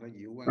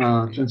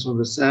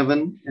the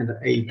seven and the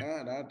eight.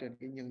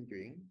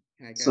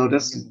 So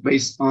that's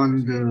based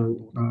on the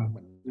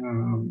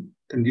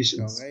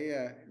conditions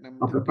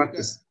of the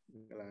practice.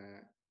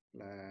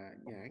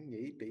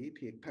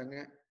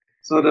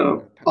 So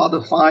the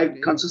other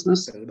five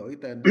consciousness,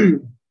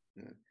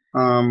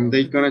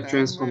 they're gonna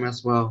transform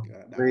as well.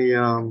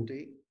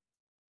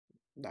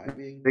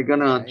 They're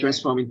gonna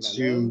transform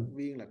into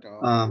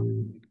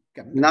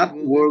not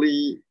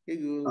worldly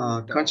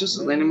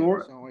consciousness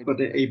anymore, but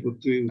they're able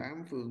to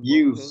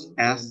use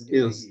as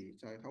is.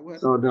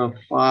 So the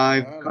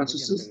five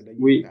consciousness,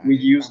 we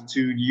used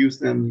to use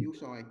them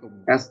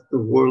as the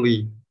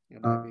worldly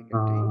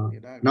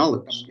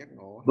knowledge,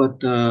 but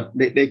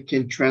they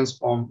can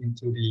transform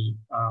into the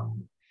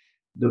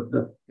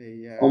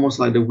almost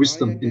like the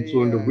wisdom,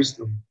 influence the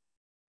wisdom.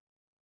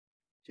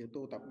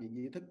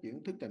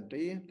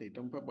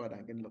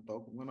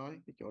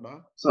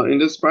 So in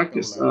this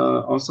practice,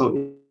 also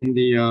in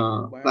the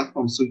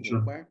Platform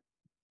Sutra.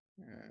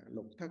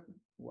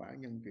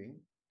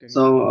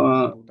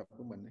 So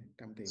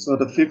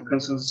the fifth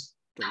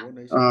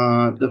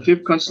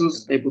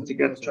consciousness able to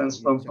get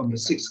transformed from the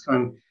sixth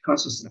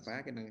consciousness.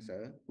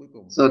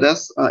 So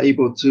that's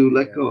able to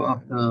let go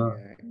of the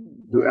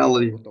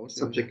duality,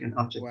 subject and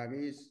object.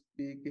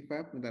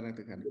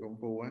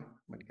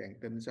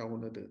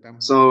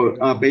 So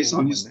based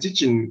on his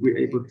teaching, we're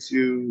able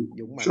to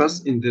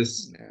trust in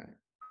this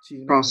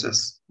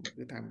process.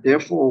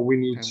 Therefore, we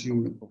need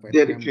to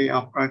dedicate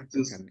our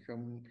practice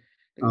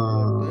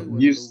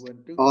use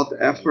all the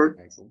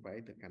effort.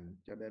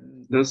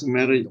 Doesn't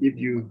matter if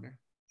you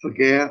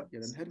forget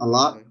a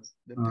lot.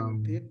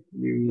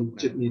 You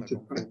just need to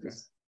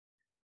practice,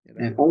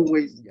 and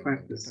always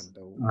practice.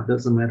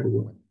 Doesn't matter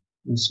what.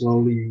 And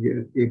slowly you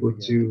get able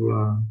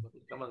to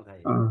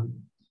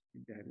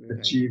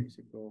achieve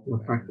your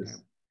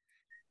practice.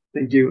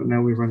 Thank you.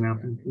 Now we run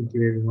out. Thank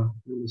you, everyone.